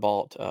baits. I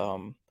bought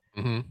 4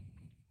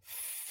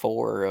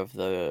 of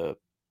the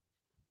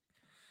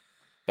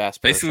Bass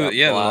Pro Shop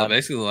Glide.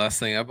 Basically the last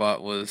thing I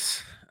bought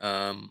was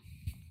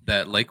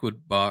that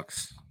Lakewood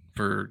box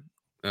for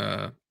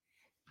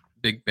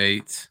big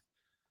baits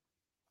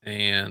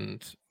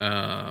and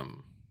a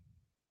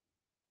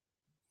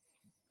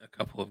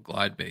couple of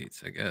glide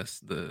baits, I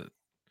guess.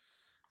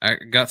 I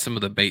got some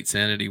of the Bait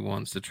Sanity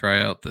ones to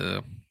try out.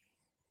 I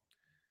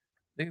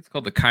think it's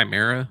called the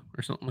Chimera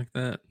or something like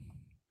that.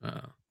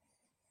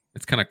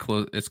 It's kind of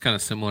close. It's kind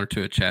of similar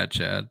to a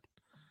Chad,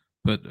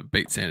 but a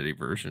Bait Sanity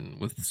version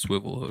with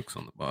swivel hooks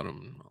on the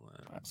bottom and all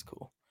that. That's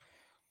cool.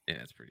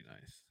 Yeah, it's pretty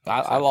nice.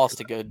 I lost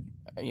a good,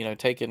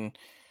 taking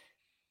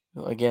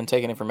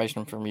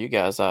information from you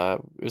guys.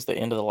 It was the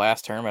end of the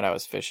last tournament I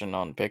was fishing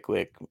on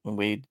Pickwick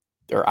when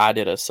I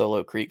did a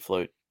solo creek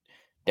float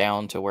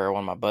down to where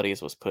one of my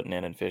buddies was putting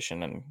in and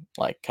fishing, and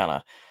like kind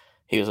of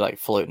he was like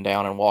floating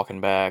down and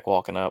walking back,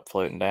 walking up,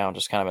 floating down,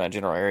 just kind of in that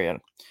general area.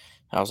 And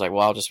I was like,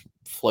 well, I'll just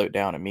float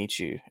down and meet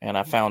you. And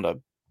I found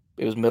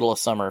it was middle of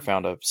summer,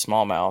 found a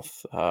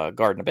smallmouth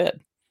garden a bed.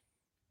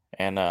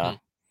 And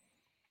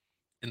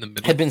in the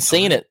middle had been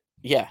seeing it.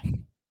 Yeah.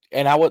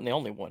 And I wasn't the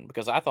only one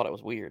because I thought it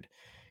was weird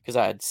because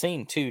I had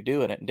seen 2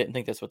 doing it and didn't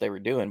think that's what they were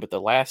doing. But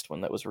the last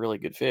one that was really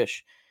good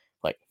fish,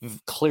 like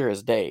clear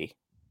as day,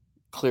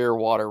 clear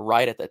water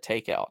right at the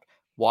takeout,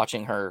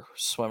 watching her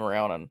swim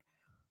around and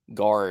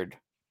guard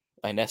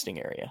a nesting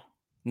area.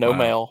 No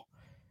male,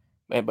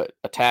 but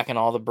attacking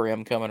all the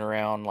brim coming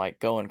around, like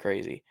going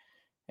crazy.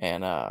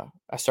 And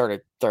I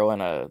started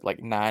throwing a like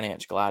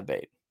 9-inch glide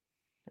bait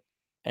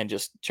and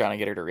just trying to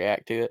get her to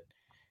react to it.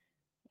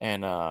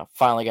 And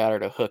finally got her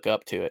to hook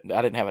up to it.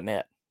 I didn't have a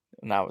net.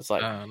 And I was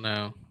like, oh,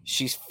 no.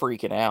 She's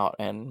freaking out.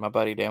 And my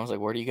buddy Dan was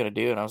like, what are you going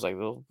to do? And I was like,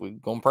 well, we're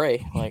going to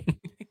pray. Like,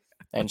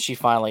 and she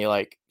finally,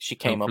 like, she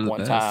came up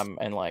one time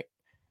and, like,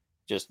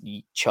 just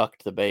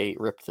chucked the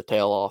bait, ripped the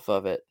tail off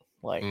of it.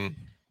 Like,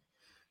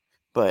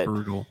 but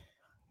brutal.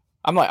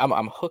 I'm like,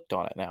 I'm hooked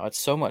on it now. It's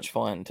so much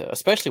fun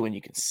especially when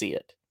you can see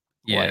it.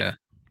 Yeah. Like,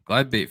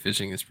 glide bait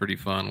fishing is pretty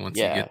fun once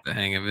you get the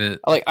hang of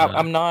it. Like, I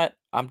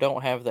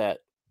don't have that.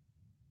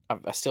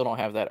 I still don't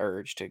have that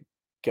urge to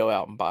go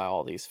out and buy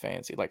all these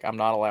fancy. Like, I'm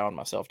not allowing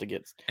myself to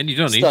get and you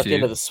don't stuck need to.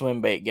 into the swim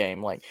bait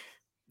game. Like,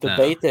 the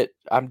bait that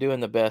I'm doing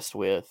the best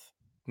with,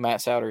 Matt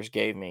Souders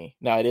gave me.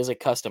 Now, it is a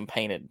custom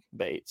painted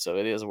bait, so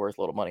it is worth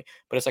a little money.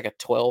 But it's like a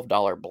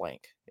 $12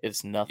 blank.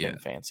 It's nothing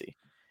fancy.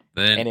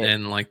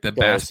 And like the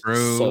Bass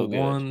Pro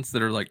ones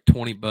that are like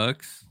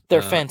 $20.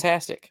 They're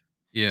fantastic.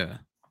 Yeah.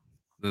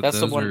 That's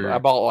the one I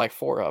bought like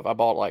 4 of. I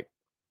bought like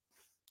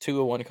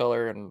 2 of one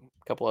color and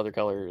a couple other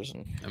colors.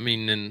 And I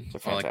mean, and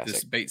like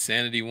this Bait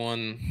Sanity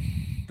one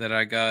that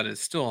I got is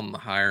still on the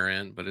higher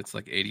end, but it's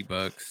like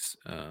 $80.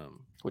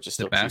 Which is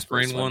still the Bass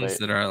Brain ones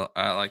that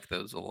I like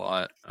those a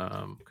lot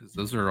because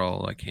those are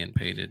all like hand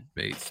painted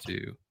baits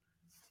too.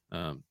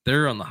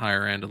 They're on the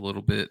higher end a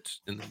little bit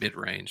in the mid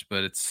range,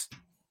 but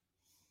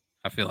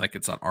I feel like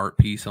it's an art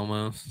piece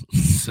almost.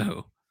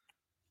 So,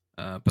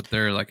 but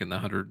they're like in the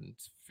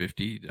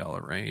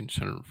 $150 range,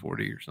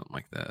 140 or something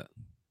like that.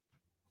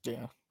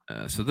 Yeah.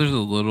 So there's a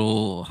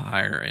little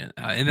higher end,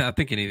 and I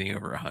think anything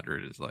over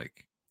 100 is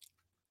like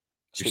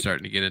you're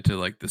starting to get into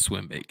like the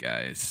swim bait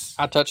guys.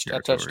 I touched a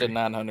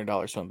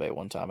 $900 swim bait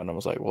one time, and I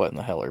was like, "What in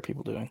the hell are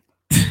people doing?"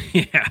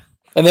 Yeah.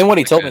 And then when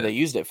he told me they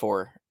used it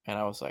for, and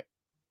I was like,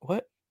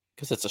 "What?"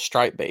 Because it's a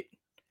stripe bait.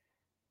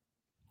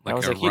 Like I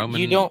was like,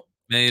 Roman "You don't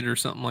made or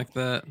something like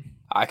that."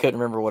 I couldn't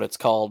remember what it's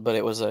called, but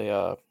it was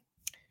a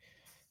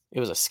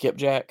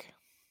skipjack,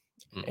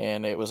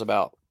 and it was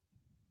about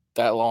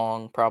that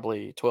long,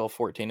 probably 12,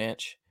 14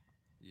 inch.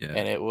 Yeah.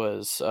 And it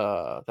was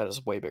that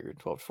is way bigger than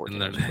 12 to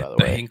 14 inches, by the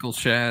way. The Hinkle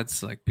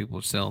shads, like people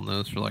are selling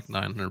those for like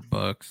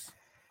 $900.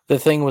 The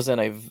thing was in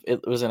a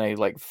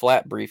like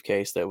flat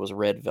briefcase that was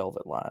red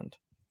velvet lined.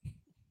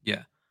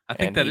 Yeah. I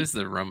think that is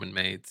the Roman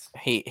maids.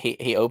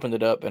 He opened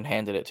it up and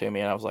handed it to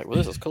me, and I was like, "Well,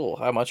 this is cool.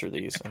 How much are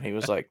these?" And he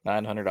was like,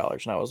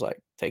 $900, and I was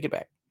like, "Take it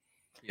back."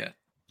 Yeah.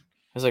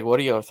 I was like, "What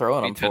are you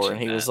throwing them for?"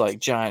 And he was like,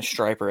 "Giant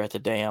striper at the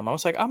dam." I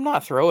was like, "I'm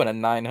not throwing a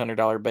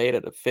 $900 bait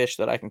at a fish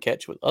that I can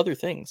catch with other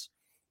things."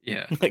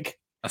 Yeah. Like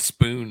a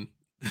spoon.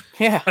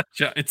 Yeah. A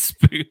giant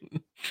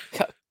spoon.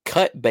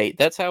 Cut bait.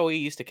 That's how we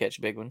used to catch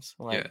big ones.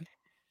 Like, yeah.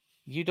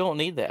 You don't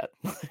need that.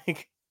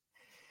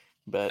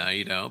 But no,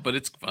 you don't. But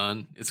it's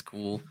fun. It's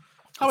cool.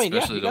 I mean,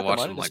 especially to watch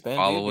them like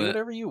follow do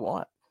whatever you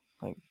want.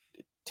 Like,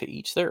 to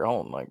each their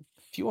own. Like,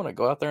 if you want to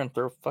go out there and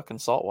throw fucking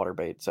saltwater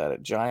baits at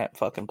it, giant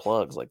fucking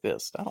plugs like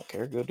this, I don't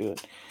care. Go do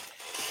it.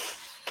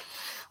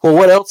 Well,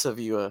 what else have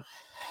you,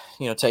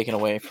 taken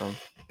away from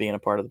being a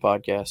part of the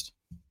podcast?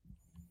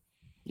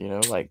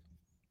 Like,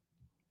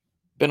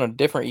 been a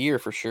different year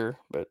for sure,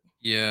 but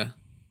yeah.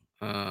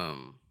 I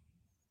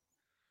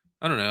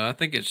don't know. I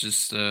think it's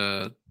just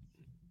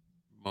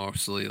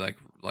mostly like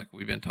like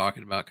we've been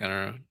talking about, kind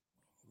of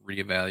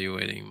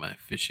reevaluating my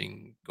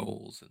fishing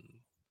goals and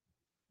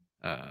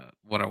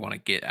what I want to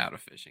get out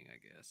of fishing, I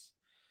guess.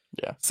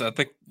 Yeah. So I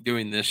think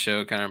doing this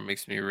show kind of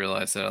makes me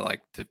realize that I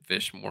like to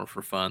fish more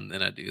for fun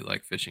than I do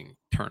like fishing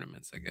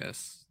tournaments, I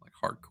guess, like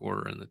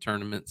hardcore in the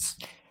tournaments.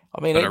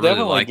 I mean, But I it really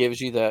definitely like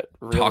gives you that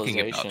talking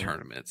about realization.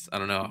 tournaments. I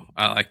don't know.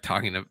 I like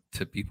talking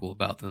to people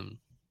about them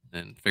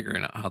and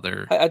figuring out how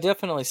they're. I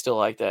definitely still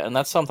like that, and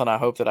that's something I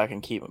hope that I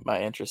can keep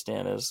my interest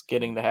in, is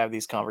getting to have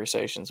these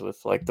conversations with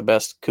like the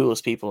best,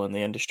 coolest people in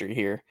the industry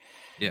here.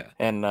 Yeah.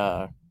 And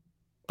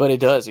but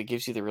it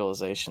gives you the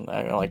realization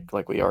that,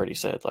 like we already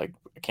said, like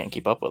I can't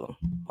keep up with them,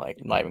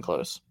 like not even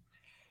close.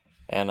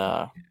 And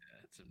Some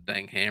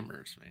dang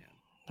hammers,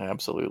 man.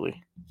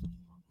 absolutely.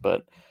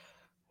 But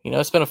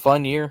it's been a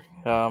fun year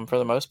for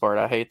the most part.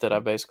 I hate that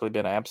I've basically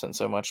been absent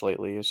so much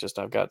lately. It's just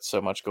I've got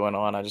so much going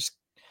on. I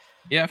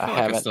Yeah, I feel like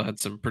I haven't. still had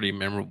some pretty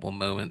memorable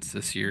moments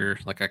this year.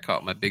 Like I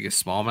caught my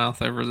biggest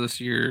smallmouth ever this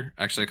year.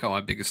 Actually, I caught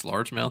my biggest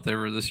largemouth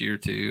ever this year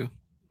too.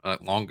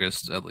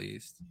 Longest at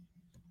least.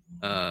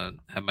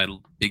 Had my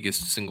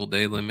biggest single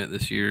day limit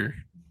this year.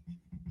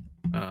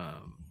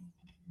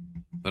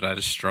 But I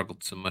just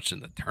struggled so much in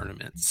the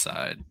tournament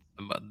side.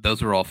 But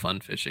those were all fun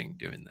fishing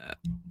doing that.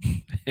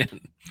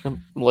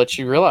 Let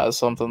you realize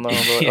something though.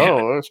 Like, Yeah.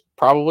 oh, there's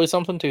probably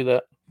something to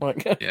that.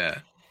 Like, Yeah.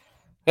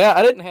 yeah,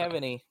 I didn't have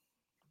any,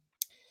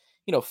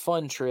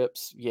 fun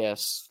trips.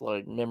 Yes,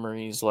 like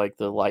memories, like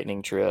the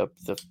lightning trip,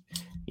 the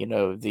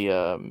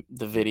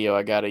video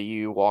I got of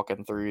you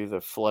walking through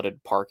the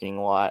flooded parking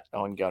lot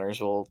on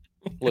Gunnersville,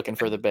 looking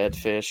for the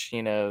bedfish.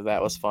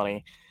 That was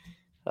funny.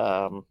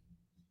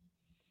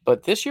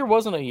 But this year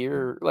wasn't a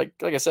year like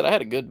I said. I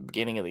had a good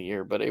beginning of the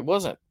year, but it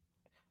wasn't.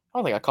 I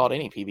don't think I caught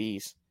any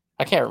PBs.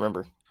 I can't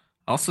remember.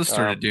 I also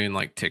started doing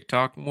like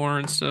TikTok more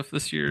and stuff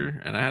this year,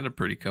 and I had a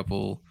pretty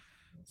couple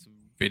some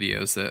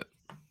videos that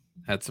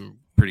had some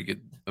pretty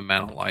good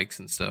amount of likes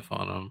and stuff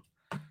on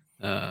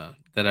them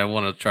that I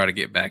want to try to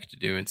get back to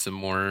doing some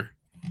more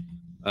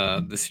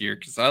this year,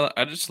 because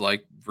I just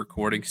like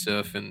recording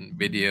stuff and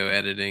video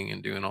editing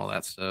and doing all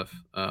that stuff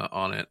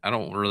on it. I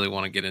don't really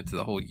want to get into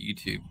the whole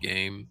YouTube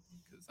game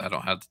because I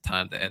don't have the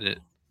time to edit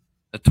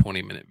a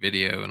 20-minute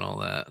video and all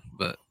that,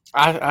 but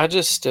I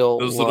just still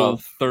those little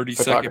love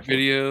 30-second photography.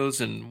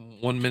 videos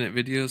and 1-minute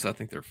videos, I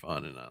think they're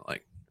fun, and I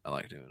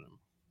like doing them.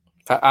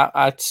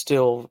 I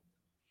still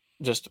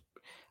just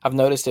I've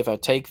noticed if I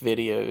take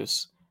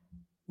videos,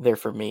 they're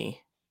for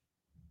me.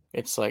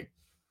 It's like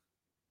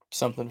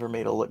something for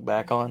me to look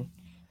back on.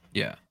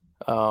 Yeah.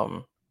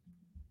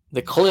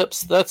 The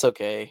clips, that's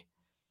okay.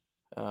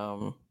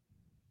 But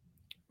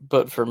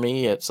for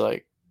me, it's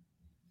like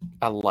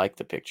I like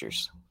the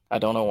pictures. I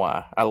don't know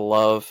why. I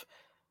love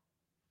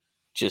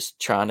just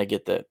trying to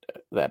get that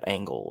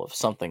angle of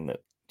something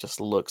that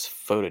just looks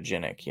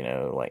photogenic,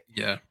 like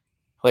Yeah.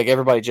 like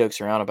everybody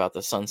jokes around about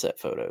the sunset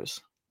photos.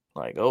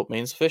 Like, oh, it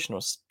means the fishing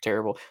was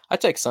terrible. I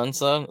take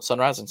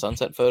sunrise and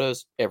sunset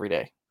photos every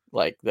day,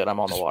 like that I'm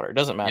on the water. It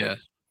doesn't matter. Yeah.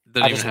 It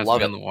doesn't I even just have to love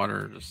be on it. the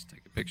water. Just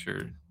take a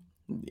picture.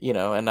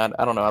 And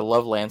I don't know. I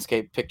love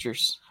landscape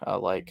pictures.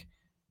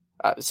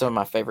 Some of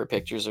my favorite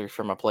pictures are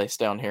from a place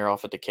down here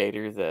off of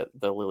Decatur that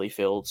the lily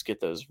fields get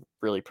those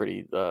really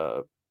pretty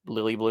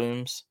lily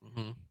blooms.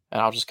 Mm-hmm.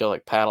 And I'll just go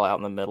like paddle out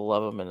in the middle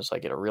of them and just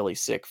like get a really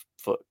sick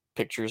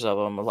pictures of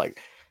them, like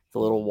the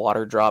little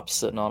water drops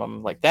sitting on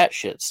them, like that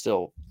shit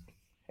still.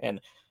 And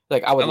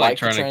like I would like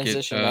to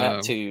transition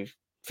that to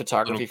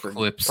photography for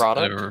clips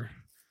product.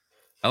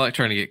 I like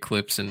trying to get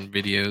clips and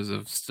videos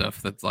of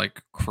stuff that's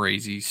like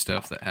crazy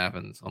stuff that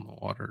happens on the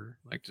water,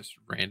 like just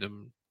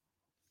random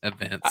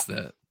events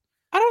that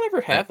I don't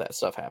ever have that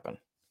stuff happen.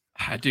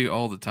 I do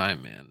all the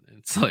time, man.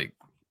 It's like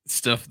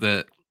stuff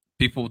that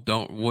people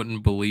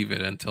wouldn't believe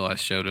it until I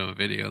showed them a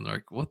video, and they're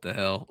like, "What the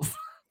hell?"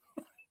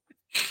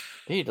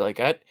 Dude, like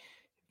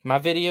my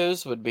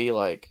videos would be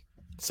like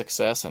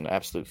success and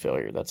absolute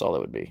failure. That's all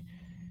it would be.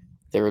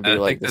 There would be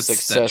like the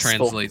successful that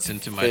translates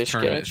into my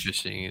tournament catch.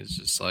 fishing. Is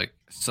just like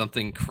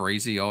something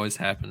crazy always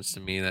happens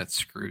to me that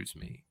screws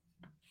me.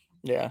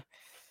 Yeah.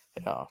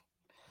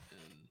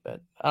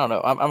 But I don't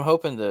know. I'm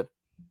hoping to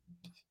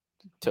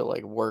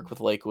like work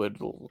with Lakewood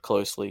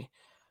closely.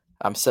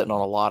 I'm sitting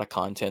on a lot of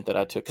content that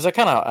I took because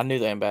I knew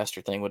the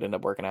ambassador thing would end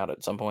up working out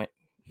at some point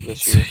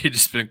this year. You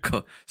just been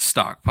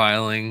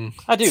stockpiling.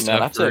 I do,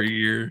 man. For a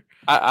year.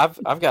 I've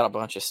got a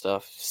bunch of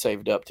stuff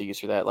saved up to use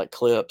for that, like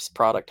clips,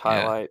 product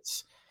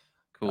highlights.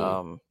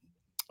 Cool.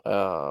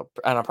 And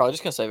I'm probably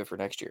just gonna save it for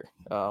next year.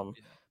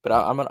 But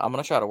I'm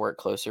gonna try to work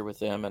closer with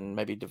them and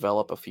maybe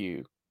develop a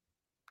few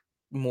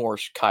more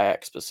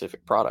kayak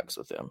specific products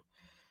with them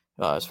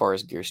as far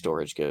as gear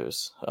storage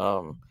goes.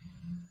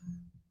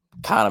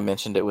 Kind of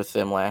mentioned it with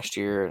them last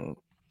year, and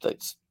they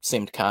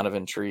seemed kind of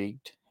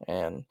intrigued.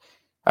 And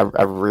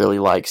I really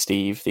like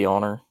Steve, the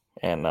owner,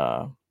 and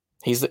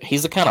he's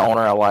the kind of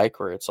owner I like,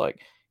 where it's like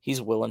he's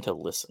willing to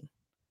listen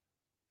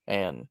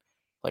and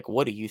like,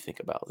 what do you think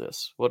about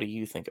this? What do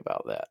you think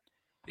about that?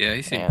 Yeah,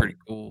 he seemed pretty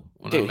cool.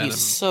 Dude, he's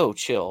so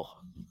chill,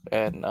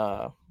 and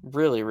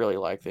really, really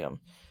like them.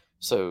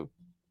 So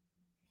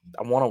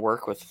I want to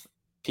work with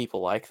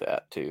people like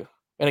that too.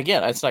 And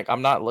again, it's like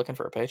I'm not looking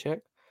for a paycheck.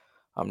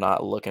 I'm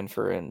not looking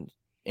for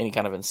any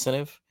kind of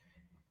incentive.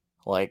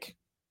 Like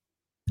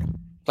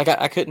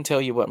I couldn't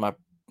tell you what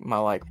my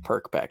like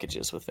perk package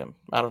is with them.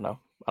 I don't know.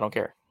 I don't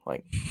care.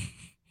 Like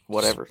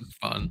whatever. It's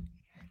fun.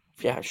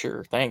 Yeah,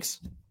 sure. Thanks.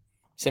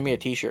 Send me a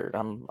t-shirt.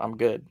 I'm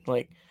good.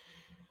 Like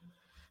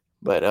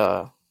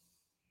but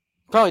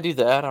probably do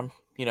that.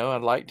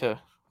 I'd like to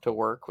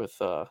work with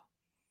a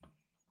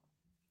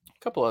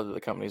couple other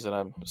companies that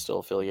I'm still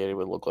affiliated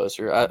with a little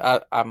closer.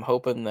 I'm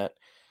hoping that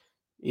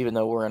even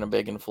though we're in a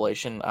big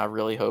inflation, I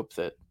really hope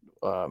that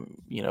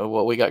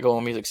what we got going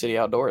with Music City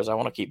Outdoors, I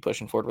want to keep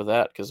pushing forward with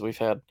that because we've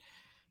had,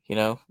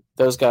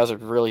 those guys are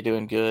really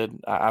doing good.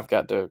 I've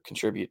got to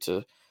contribute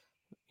to,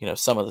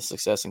 some of the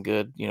success and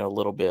good, a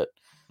little bit,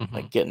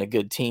 like getting a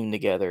good team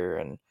together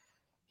and,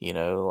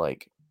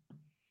 like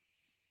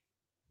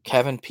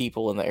having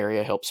people in the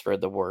area help spread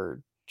the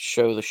word,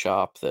 show the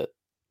shop that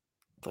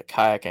the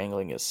kayak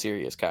angling is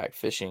serious, kayak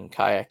fishing,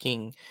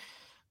 kayaking,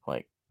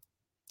 like,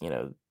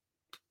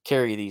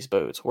 carry these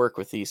boats, work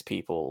with these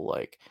people.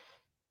 Like,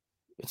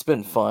 it's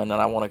been fun, and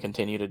I want to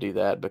continue to do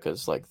that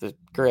because, like, the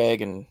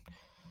Greg and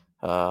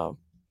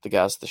the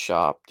guys at the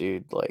shop,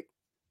 dude, like,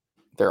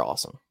 they're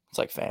awesome. It's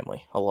like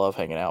family. I love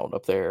hanging out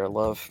up there. I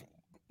love,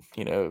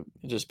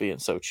 just being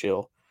so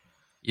chill.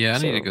 Yeah, I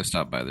need to So, go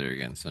stop by there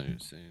again soon.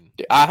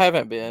 I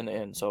haven't been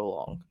in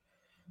so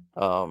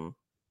long.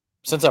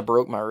 Since I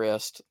broke my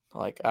wrist,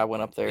 like, I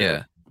went up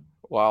there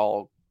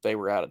while they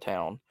were out of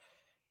town,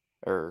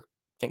 or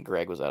I think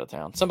Greg was out of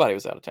town. Somebody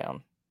was out of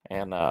town,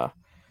 and I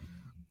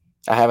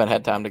haven't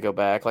had time to go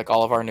back. Like,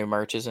 all of our new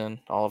merch is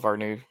in, all of our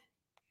new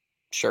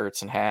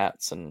shirts and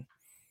hats, and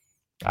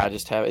I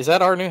just have. Is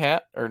that our new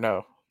hat or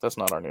no? That's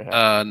not our new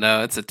hat.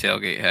 No, it's a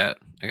tailgate hat.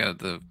 I got it at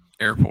the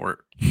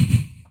airport.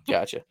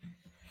 Gotcha.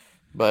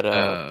 But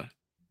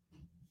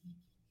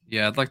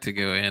yeah, I'd like to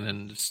go in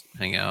and just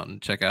hang out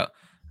and check out.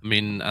 I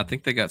mean, I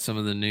think they got some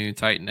of the new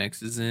Titan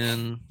X's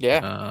in. Yeah,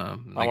 I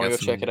want to go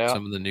check it out.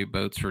 Some of the new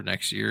boats for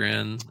next year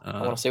in.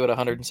 I want to see what a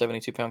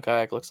 172-pound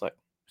kayak looks like.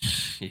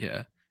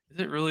 Yeah, is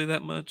it really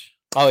that much?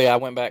 Oh yeah, I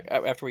went back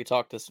after we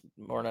talked this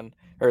morning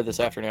or this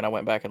afternoon. I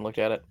went back and looked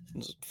at it.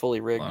 It's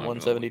fully rigged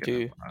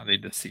 172. I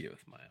need to see it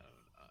with my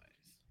own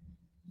eyes.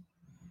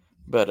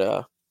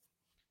 But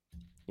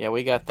yeah,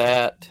 we got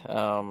that.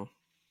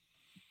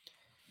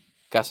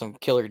 Got some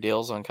killer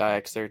deals on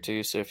kayaks there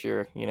too. So if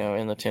you're,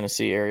 in the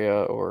Tennessee area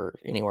or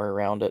anywhere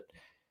around it,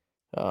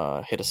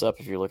 hit us up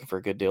if you're looking for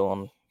a good deal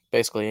on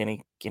basically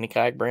any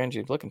kayak brand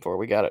you're looking for.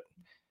 We got it.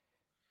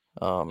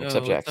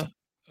 Except Jackson.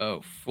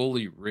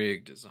 Fully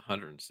rigged is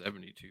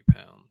 172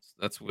 pounds.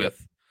 That's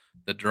with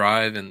the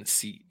drive and the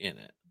seat in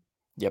it.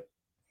 Yep.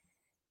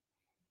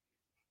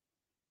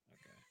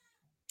 Okay.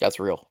 That's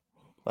real.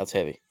 That's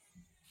heavy.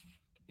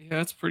 Yeah,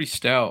 that's pretty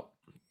stout.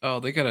 Oh,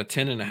 they got a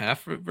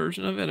 10.5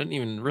 version of it. I didn't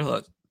even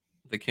realize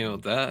they came out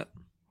with that.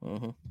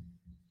 Mm-hmm.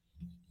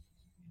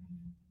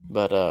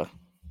 But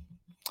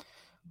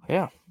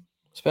yeah,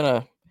 it's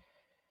been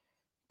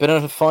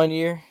a fun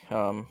year.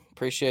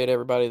 Appreciate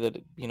everybody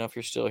that, if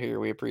you're still here,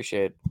 we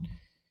appreciate.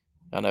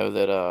 I know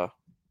that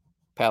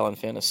Pal and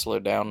Finn has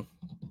slowed down.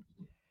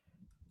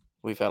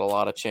 We've had a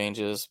lot of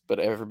changes, but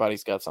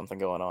everybody's got something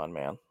going on,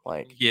 man.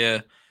 Like, yeah.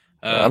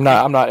 I'm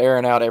not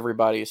airing out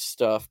everybody's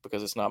stuff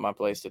because it's not my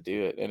place to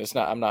do it. And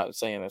I'm not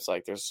saying it's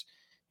like there's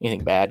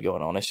anything bad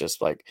going on. It's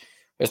just like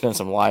there's been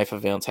some life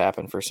events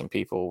happen for some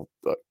people,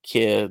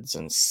 kids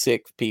and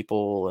sick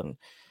people. And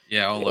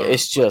all over.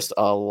 It's just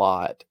a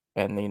lot.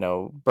 And,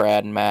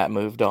 Brad and Matt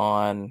moved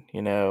on, I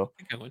think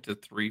I went to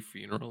 3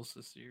 funerals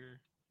this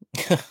year.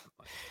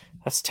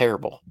 That's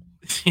terrible.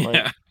 Yeah.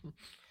 Like,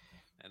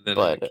 and then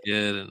a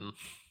kid and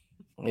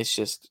it's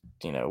just,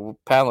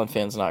 Pal and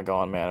Finn's not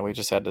gone, man. We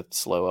just had to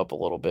slow up a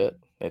little bit.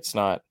 It's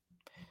not,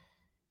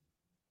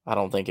 I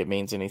don't think it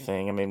means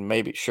anything. I mean,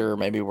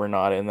 maybe we're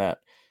not in that,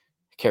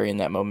 carrying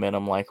that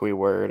momentum like we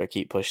were to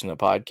keep pushing the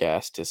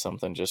podcast to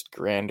something just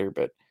grander.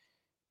 But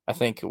I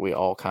think we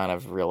all kind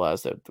of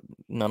realize that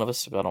none of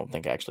us, I don't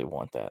think, actually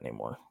want that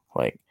anymore.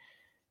 Like,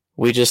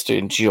 we just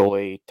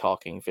enjoy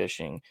talking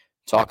fishing,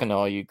 talking to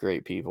all you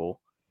great people,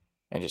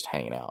 and just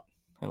hanging out.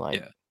 And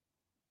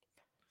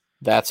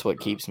that's what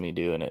keeps me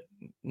doing it.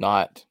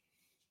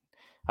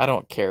 I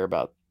don't care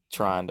about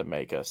trying to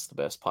make us the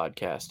best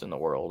podcast in the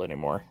world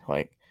anymore.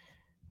 Like,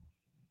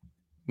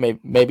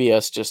 maybe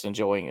us just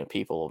enjoying the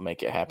people will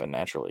make it happen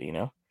naturally,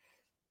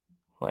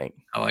 Like,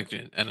 I like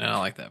it, and I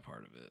like that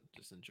part of it.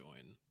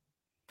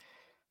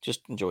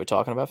 Just enjoy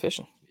talking about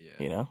fishing.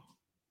 Yeah.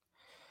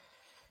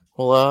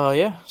 Well,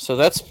 yeah. So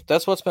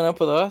that's what's been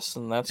up with us,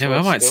 and that's. Yeah,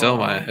 I might sell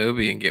my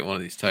Hobie and get one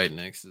of these Titan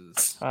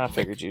X's. I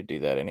figured you'd do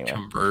that anyway.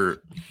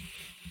 Convert.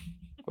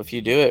 If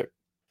you do it,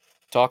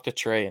 talk to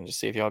Trey and just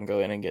see if y'all can go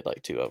in and get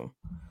like 2 of them.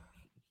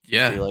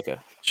 Yeah, do like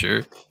a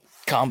sure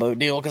combo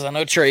deal, because I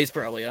know Trey,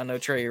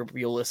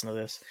 you'll listen to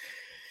this.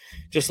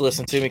 Just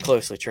listen to me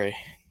closely, Trey.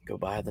 Go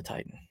buy the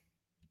Titan.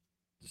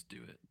 Just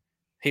do it.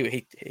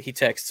 He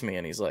texts me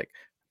and he's like,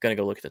 "Gonna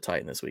go look at the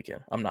Titan this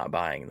weekend. I'm not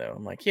buying though."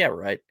 I'm like, "Yeah,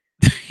 right.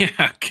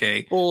 Yeah,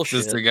 okay. Bullshit.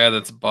 This is the guy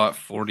that's bought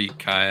 40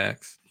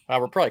 kayaks.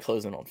 We're probably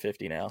closing on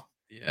 50 now.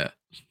 Yeah.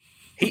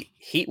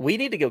 We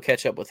need to go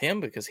catch up with him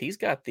because he's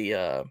got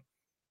the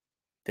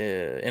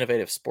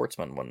Innovative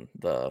Sportsman one,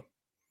 the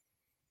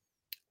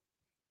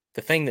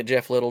thing that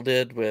Jeff Little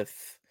did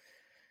with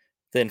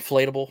the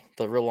inflatable,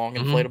 the real long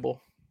inflatable.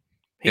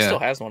 He still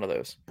has one of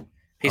those.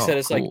 He said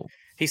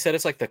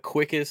it's like the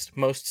quickest,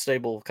 most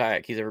stable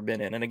kayak he's ever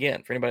been in. And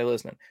again, for anybody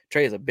listening,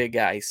 Trey is a big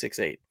guy. He's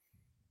 6'8".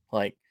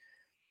 Like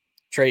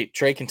Trey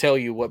can tell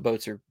you what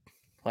boats are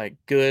like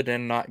good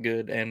and not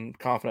good, and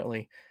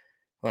confidently,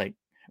 like,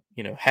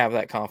 have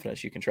that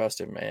confidence. You can trust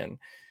him. And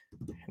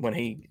when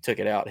he took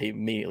it out, he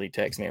immediately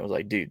texted me and was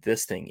like, "Dude,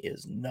 this thing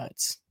is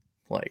nuts!"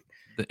 Like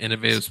the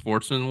Innovative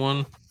Sportsman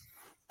one.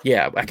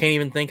 Yeah, I can't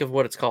even think of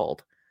what it's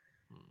called.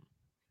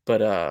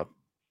 But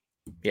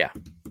yeah.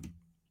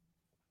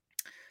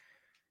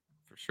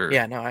 For sure.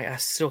 Yeah, no, I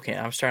still can't.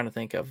 I was trying to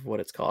think of what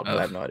it's called, but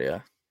I have no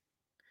idea.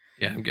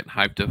 Yeah, I'm getting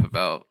hyped up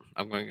about.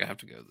 I'm going to have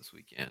to go this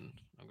weekend.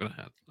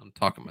 I'm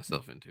talking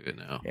myself into it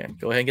now. Yeah,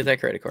 go ahead and get that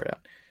credit card out.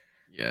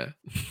 Yeah.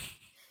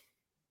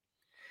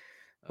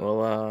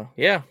 Well,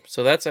 yeah.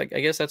 So I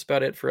guess that's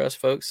about it for us,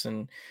 folks,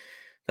 and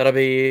that'll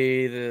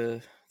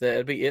be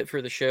it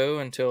for the show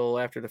until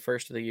after the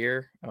first of the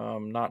year.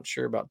 Not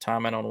sure about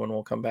timing on when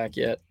we'll come back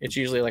yet. It's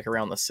usually like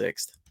around the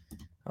 6th.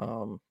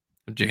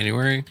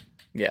 January.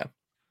 Yeah.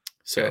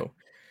 So,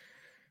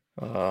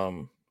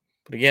 but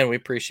again, we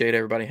appreciate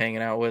everybody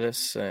hanging out with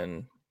us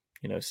and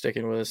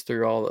sticking with us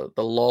through all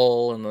the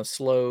lull and the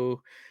slow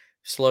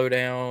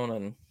down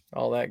and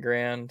all that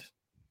grand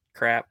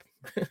crap.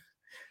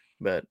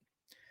 But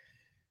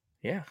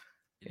yeah.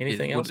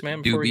 Anything else,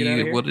 man? Before we get out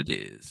of here? What it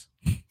is.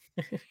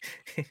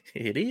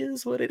 It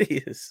is what it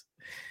is.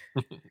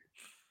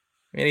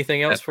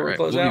 Anything else before we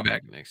close out? We'll be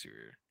back next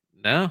year.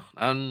 No,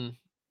 I'm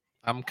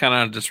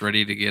kind of just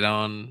ready to get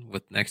on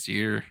with next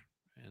year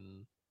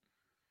and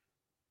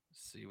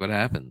see what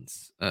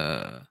happens.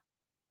 I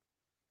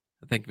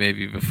think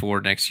maybe before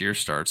next year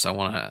starts, I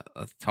want to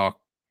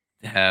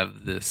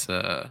have this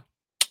thing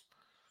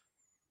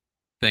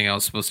I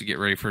was supposed to get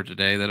ready for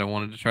today that I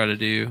wanted to try to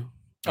do.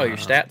 Oh, your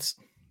stats?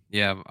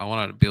 Yeah, I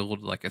wanted to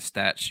build like a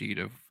stat sheet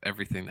of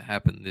everything that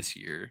happened this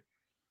year,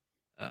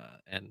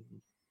 and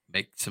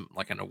make some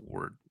like a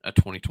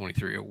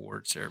 2023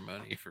 award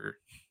ceremony for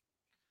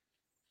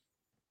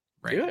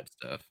random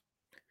stuff.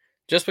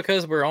 Just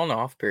because we're on the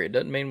off period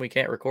doesn't mean we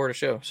can't record a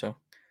show. So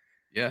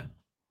yeah,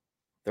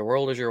 the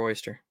world is your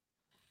oyster.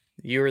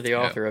 You are the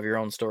author of your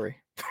own story.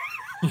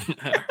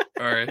 All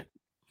right.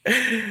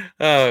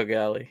 Oh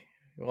golly.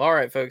 Well, all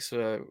right, folks.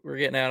 We're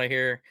getting out of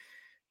here.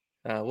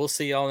 We'll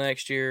see y'all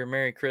next year.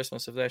 Merry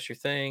Christmas if that's your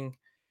thing.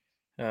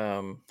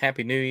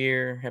 Happy New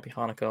Year, Happy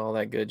Hanukkah, all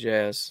that good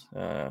jazz.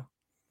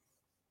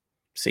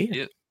 See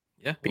you.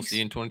 Yeah. We'll see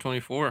you in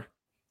 2024.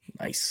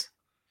 Nice.